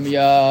Rabbi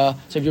Yirmiyah.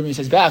 So Rabbi Yirmiyah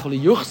says back,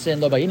 yuchsin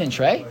lo bayin and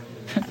trey.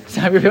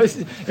 So Rabbi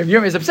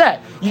Yirmiyah is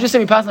upset. You just said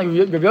we passed like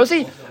Rabbi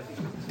Yossi.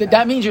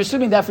 That means you're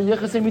assuming that for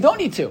Yichus we don't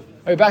need to.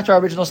 Right, back to our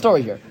original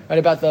story here, right,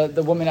 about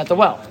the woman at the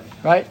well,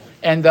 right?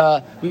 And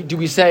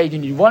we say you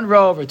need 1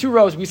 row or 2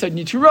 rows? We said you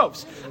need 2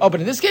 rows. Oh, but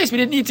in this case we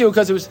didn't need to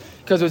because it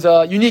was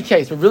a unique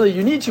case. But really,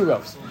 you need 2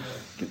 rows.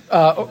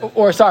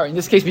 Or in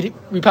this case we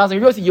pass like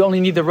Rabbi Yossi. You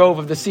only need the row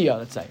of the Sia,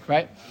 let's say,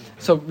 right?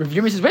 So Rabbi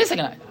Yirmiyah says, wait a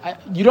second,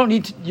 you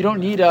don't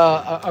need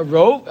a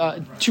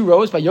row, 2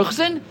 rows by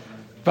Yochsin.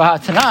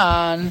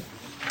 V'hatanan,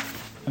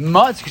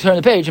 turn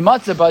the page.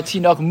 Matzah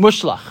b'tinok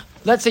mushlach.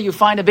 Let's say you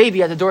find a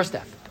baby at the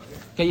doorstep.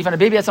 Okay, you find a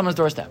baby at someone's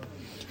doorstep,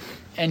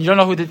 and you don't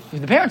know who the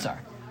parents are,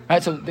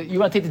 right? So you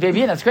want to take the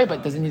baby in, that's great,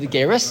 but does it need a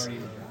gerus?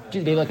 The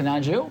baby like a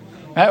non-Jew,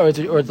 right? Or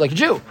it's like a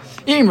Jew.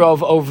 Imrov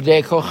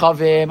ovdei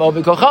kochavim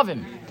obi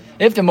kochavim.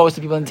 If the most of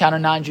the people in town are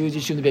non-Jews, you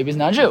assume the baby is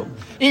non-Jew.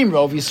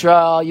 Imrov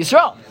Yisrael,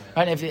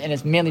 right? And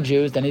it's mainly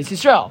Jews, then it's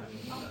Yisrael.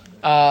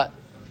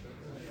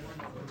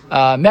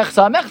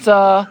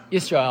 Mechsa,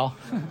 Yisrael.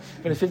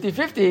 But it's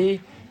 50-50,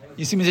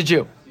 you assume he's a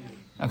Jew.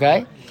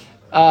 Okay?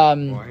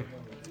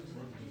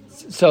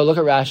 So look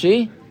at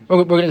Rashi.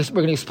 We're going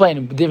to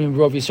explain the difference between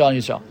Rov Yisrael and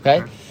Yisrael.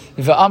 Okay?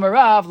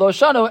 V'amarav lo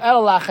shanu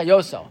el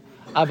lachayoso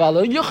aval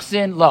lo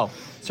yuchsin lo.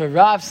 So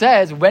Rav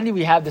says, when do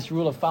we have this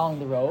rule of following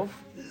the Rov?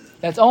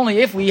 That's only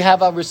if we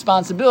have a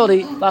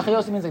responsibility.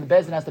 Lachayoso means like the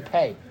Bezdin has to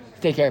pay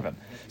to take care of him.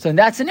 So in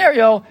that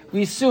scenario,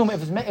 we assume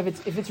if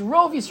it's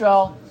Rov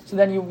Yisrael, so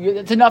then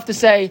it's enough to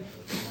say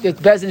that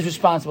Bezdin is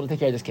responsible to take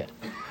care of this kid.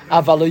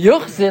 Aval lo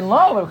yuchsin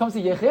lo. When it comes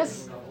to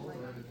Yichis,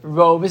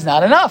 Rov is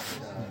not enough,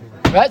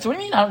 right? So what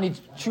do you mean I don't need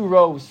 2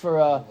 rows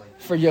for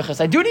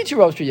Yichus? I do need 2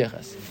 rows for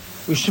Yichus.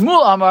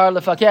 Shmuel Amar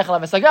lefakech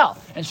alav,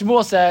 and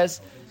Shmuel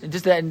says, this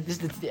is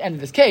the end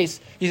of this case.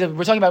 He said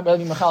we're talking about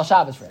whether Machal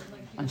Shabbos for him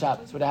on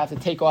Shabbos. Would I have to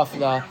take off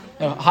the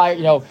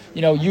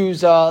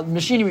use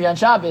machinery on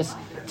Shabbos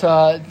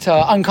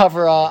to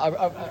uncover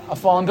a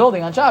fallen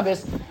building on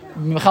Shabbos?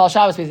 Machal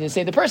Shabbos basically to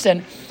save the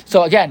person.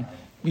 So again,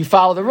 we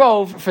follow the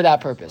rov for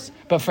that purpose,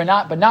 but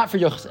not for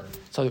Yichus.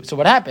 So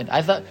what happened?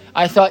 I thought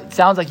it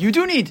sounds like you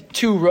do need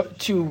 2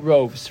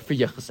 rows for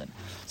Yichus.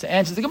 So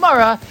answers the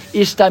Gemara,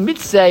 Ishta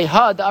mitzeh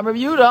had Amar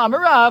Yehuda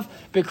Amarav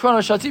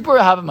B'krono Shatzipur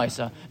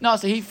Havamaisa. No,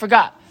 so he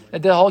forgot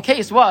that the whole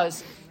case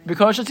was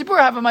B'krono Shatzipur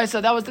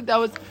Havamaisa. That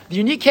was the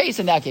unique case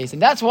in that case,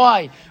 and that's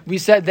why we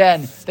said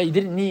then that you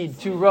didn't need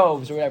 2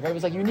 rows or whatever. It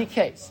was like a unique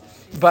case,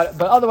 but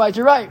otherwise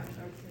you're right.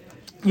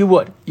 You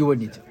would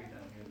need to.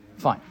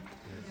 Fine.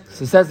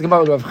 So it says the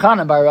Gemara Rav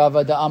Chanan bar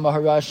Rava da Amar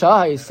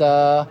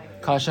Harasha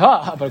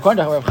Kasha, but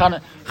according to Rav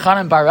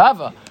Chanan bar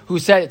Rava, who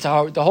said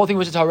the whole thing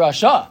was just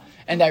harasha,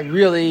 and that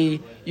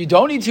really you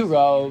don't need 2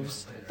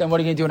 rows. then what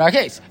are you going to do in our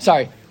case?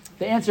 Sorry,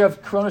 the answer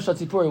of Korona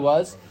Shatzipuri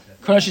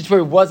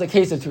was a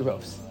case of 2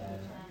 rovs.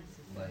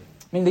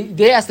 I mean,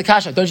 they asked the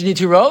kasha, don't you need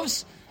 2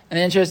 rovs? And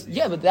the answer is,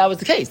 yeah, but that was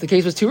the case. The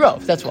case was 2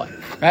 rovs. That's why,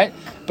 right?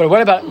 But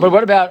what about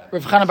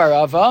Rav Chana bar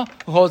Rava,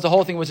 who holds the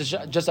whole thing, which is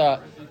just a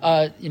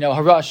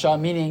harasha,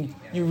 meaning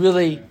you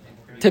really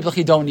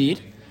typically don't need,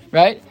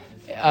 right?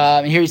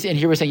 And here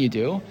we're saying you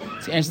do.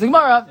 So the answer to the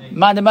Gemara,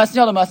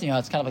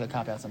 it's kind of like a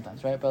cop out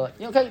sometimes, right? But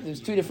okay,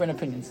 there's 2 different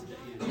opinions.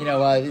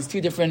 There's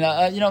 2 different.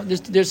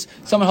 There's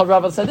someone called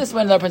Rava said this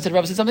one, another person said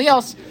Rava said something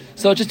else.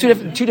 So it's just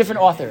two different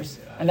authors,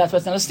 and that's why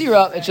it's not a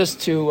stira. It's just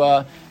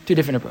two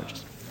different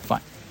approaches.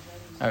 Fine.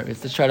 All right,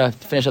 let's try to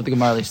finish up the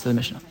Gemara, at least to the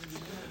Mishnah.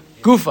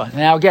 Gufa.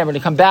 Now again, we're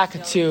going to come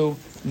back to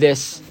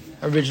this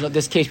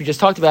case we just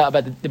talked about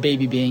the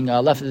baby being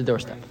left at the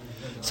doorstep.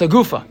 So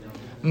Gufa,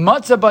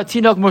 matzah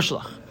batinok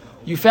mushlach.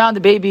 You found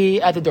the baby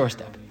at the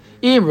doorstep.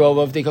 Im rov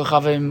of the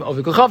kochavim of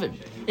the kochavim.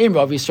 Im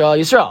rov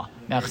Yisrael.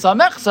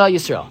 Mechsa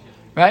Yisrael.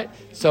 Right?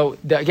 So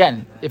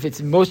again, if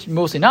it's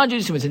mostly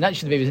non-Jews, you assume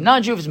the baby is a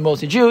non-Jew. If it's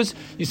mostly Jews,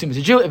 you assume it's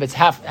a Jew. If it's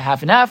half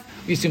and half,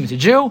 you assume it's a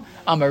Jew.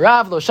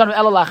 Amarav lo shanu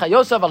ela lacha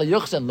Yosef ala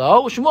yuchsen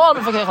lo Shmuel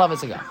b'fakech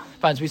lav.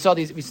 Fine. So we saw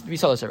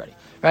this already,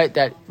 right?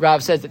 That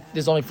Rav says that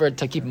this is only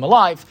to keep him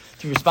alive,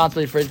 to be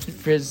responsible for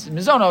his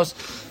mizonos,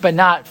 but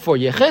not for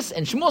yichus.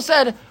 And Shmuel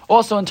said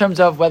also in terms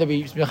of whether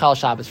we mechal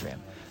Shabbos for him.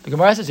 The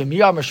Gemara says,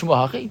 "Miyar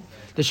Shmuel hachi."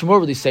 Did Shmuel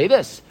really say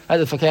this? Right?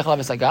 The fakech lav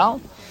esagal.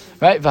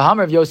 Right?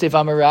 V'hamar of Yosef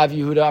Amar Rav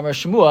Yehuda Amar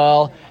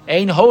Shmuel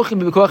ein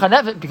hochim b'pikuach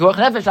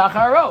nefesh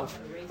achar rov.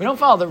 We don't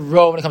follow the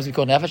rov when it comes to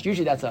pikuach nefesh.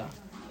 Usually that's a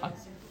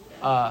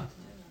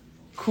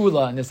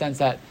kula in the sense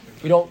that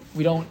we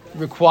don't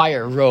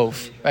require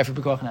rov, right, for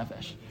pikuach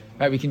nefesh.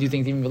 Right? We can do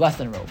things even less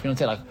than a rov. We don't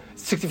say like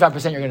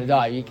 65% you're going to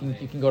die. You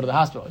can go to the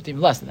hospital. It's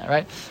even less than that,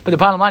 right? But the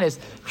bottom line is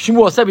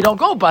Shmuel said we don't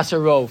go basar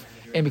rov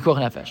in pikuach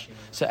nefesh.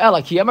 So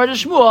Ela ki Amar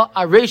Shmuel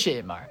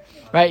areshe imar.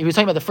 Right? He was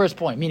talking about the first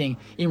point, meaning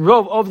in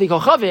rov of the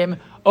kochavim.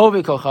 Amar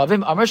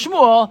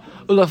Shmuel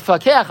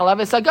ulafakech alav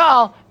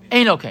esagal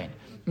ein okain.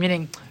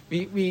 Meaning,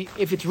 we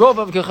if it's rov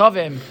of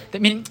kochavim,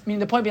 meaning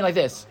the point being like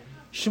this: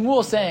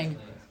 Shmuel saying,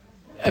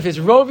 if it's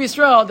rov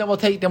Yisrael,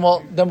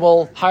 then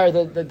we'll hire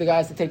the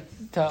guys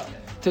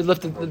to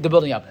lift the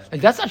building up.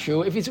 Like that's not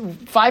true. If it's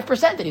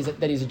 5%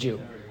 that he's a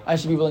Jew, I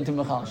should be willing to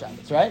mechal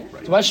Shabbos, right?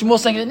 So why is Shmuel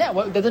saying it now?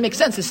 That doesn't make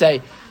sense to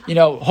say,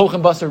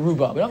 hochem basar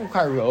ruba. We don't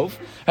require rov.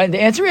 And the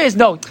answer is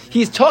no.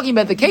 He's talking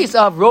about the case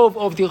of rov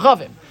of the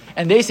kochavim.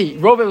 And they say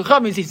rov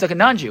echad means he's like a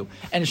non-Jew,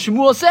 and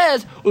Shmuel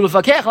says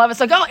ulufakech lav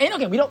esagal ain't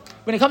okay. We don't.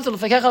 When it comes to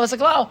ulufakech lav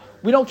esagal,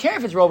 we don't care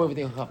if it's rov over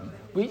the echad.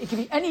 It can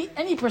be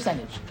any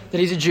percentage that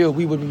he's a Jew.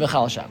 We would be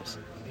mechal Shabbos.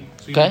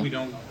 So we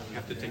don't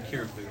have to take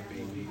care of the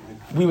baby.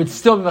 We would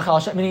still be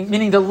mechal Shabbos.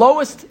 Meaning the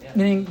lowest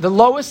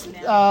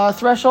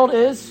threshold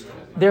is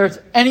there's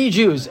any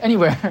Jews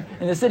anywhere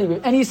in the city,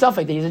 any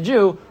suffix that he's a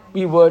Jew,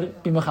 we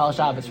would be mechal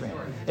Shabbos for him.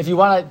 If you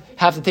want to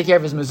have to take care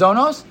of his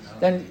mizonos,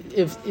 then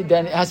it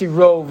has to be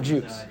rov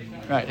Jews.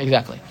 Right,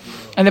 exactly.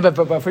 And then, but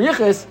for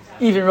yichus,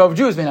 even rov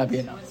Jews may not be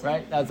enough.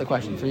 Right, that's the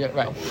question.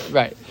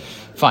 Right,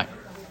 fine.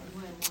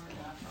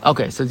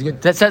 Okay, so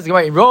that says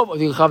rov of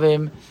the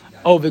kochavim,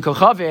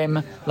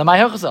 kochavim lamay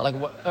hilchasa. Like,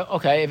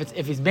 okay,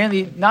 if he's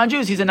mainly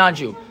non-Jews, he's a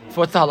non-Jew.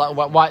 What's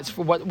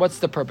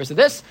the purpose of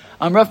this?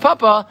 Rav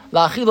Papa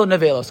la'achilo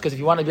nevelos. Because if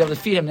you want to be able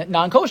to feed him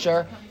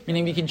non-kosher,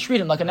 meaning we can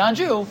treat him like a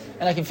non-Jew,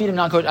 and I can feed him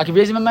non-kosher, I can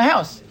raise him in my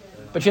house,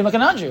 but treat him like a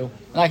non-Jew,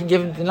 and I can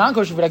give him the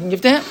non-kosher food I can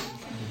give to him.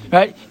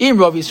 Right? In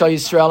Rov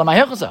Yisrael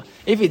lamay hilchasa.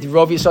 If it's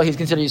Rov Yisrael, he's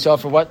considered Yisrael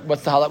for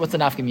what's the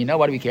nafkamina?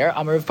 Why do we care?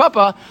 Rav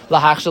Papa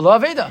lahach shelo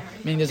aveda.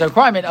 Meaning there's a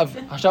requirement of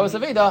hashavas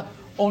aveda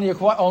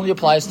only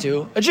applies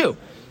to a Jew.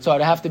 So it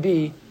would have to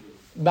be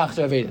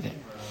machzor aveda thing.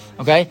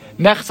 Okay?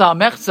 Mechza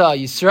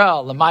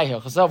Yisrael lamay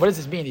hilchasa. What does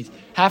this mean? He's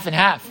half and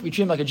half. We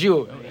treat him like a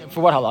Jew. For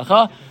what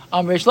halacha?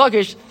 Reish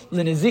Lakish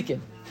l'nezikin.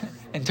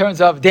 In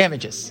terms of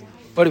damages.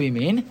 What do we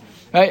mean?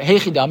 Right?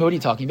 Heichidami, what are you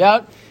talking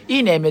about? If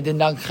you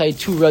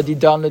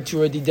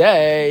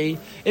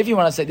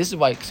want to say, this is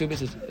why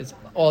Kesubos is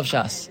all of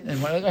Shas, and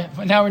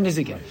now we're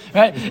Nizikin,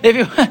 right?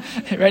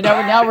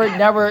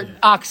 Now we're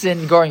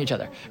oxen goring each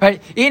other,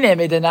 right?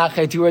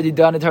 If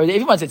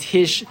you want to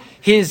say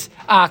his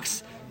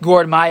ox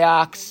gored my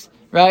ox,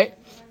 right?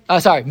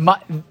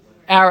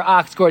 Our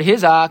ox gored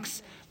his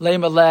ox.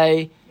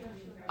 Leimalei,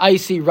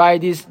 Icy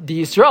Ridis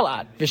the Yisrael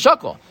ad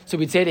Bishakol. So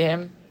we'd say to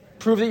him,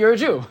 prove that you're a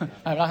Jew.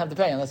 I'm not going to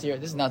pay unless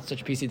this is not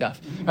such a PC daf,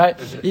 right?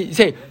 You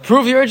say,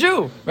 prove you're a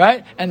Jew,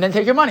 right? And then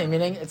take your money,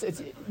 meaning it's so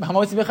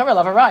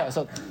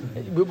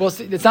we'll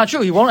see, it's not true.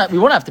 We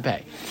won't have to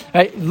pay,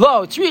 right?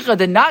 Lo tzricha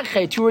the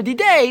nachche turdi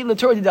day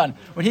l'turdi done.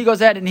 When he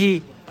goes ahead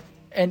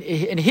and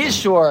his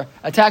shore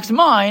attacks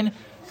mine,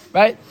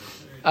 right?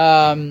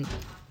 Paga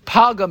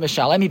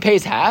mishalem, he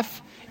pays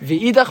half.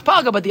 V'idach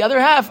paga, but the other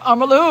half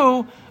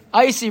amalahu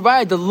I see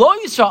right the lo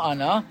yisra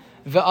ana.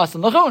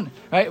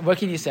 Right? What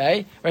can you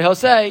say? Right? He'll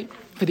say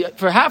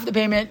for half the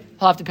payment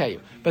he'll have to pay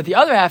you, but the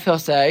other half he'll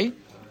say,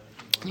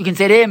 you can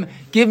say to him,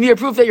 "Give me a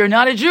proof that you're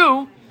not a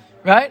Jew,"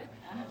 right?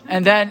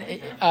 And then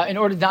in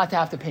order not to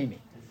have to pay me,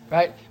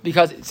 right?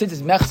 Because since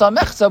it's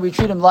mechsa, we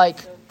treat him like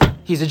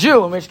he's a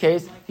Jew, in which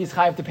case he's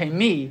chayav to pay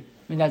me. I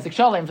mean, that's the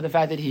kshalim for the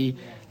fact that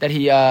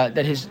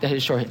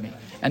his shor hit me,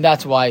 and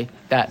that's why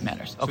that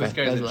matters. So okay, this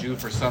guy's a Jew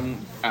for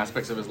some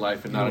aspects of his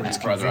life and not a Jew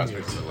for other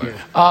aspects of his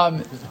life.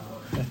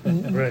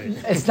 Right.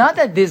 It's not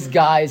that this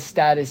guy's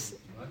status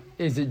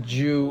is a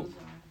Jew.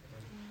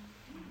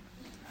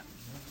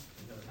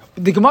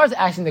 The Gemara is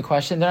asking the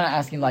question. They're not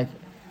asking like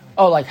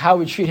how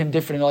we treat him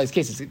different in all these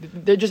cases.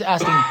 They're just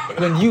asking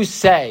when you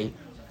say,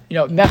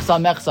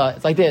 mechsa,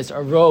 it's like this,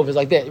 or rov is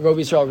like this, rov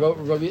Yisrael,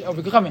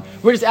 rov Kuchamin.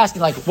 We're just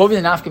asking like, what would be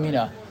the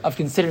nafkamina of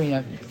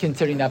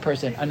considering that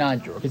person a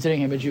non-Jew, or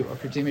considering him a Jew, or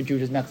considering him a Jew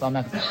just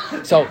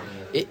mechsa. So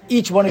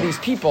each one of these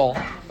people,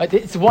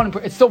 it's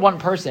still one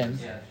person,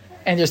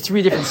 and there's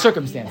three different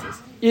circumstances.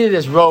 Either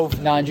there's rov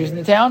non-Jews in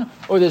the town,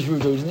 or there's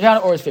rov Jews in the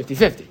town, or it's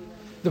 50-50.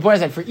 The point is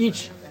that for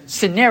each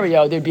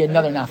scenario, there'd be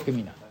another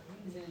nafkamina.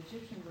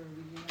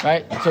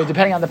 Right? So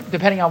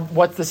depending on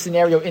what's the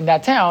scenario in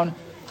that town,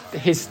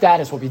 his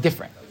status will be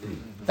different.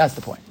 That's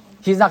the point.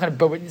 It's not that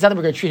we're going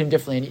to treat him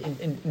differently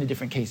in the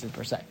different cases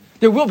per se.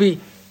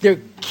 There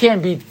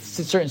can be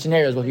certain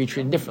scenarios where we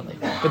treat him differently.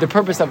 But the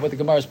purpose of what the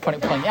Gemara is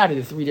pointing out of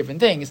the three different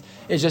things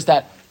is just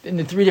that in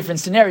the three different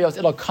scenarios,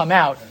 it'll come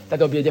out that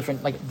there'll be a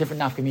different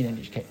nafkamina in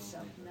each case.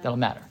 That'll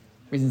matter.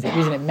 Reason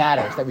it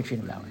matters that we treat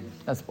him that way.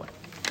 That's the point.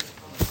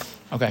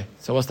 Okay,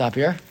 so we'll stop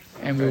here,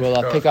 and we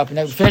will pick up.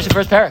 Finish the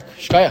first parak.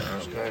 Shkoyach.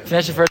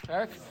 Finish the first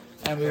parak,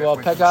 and we will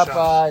pick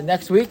up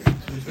next week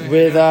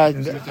with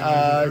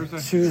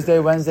Tuesday,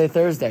 Wednesday,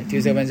 Thursday.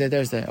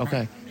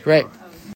 Okay, great.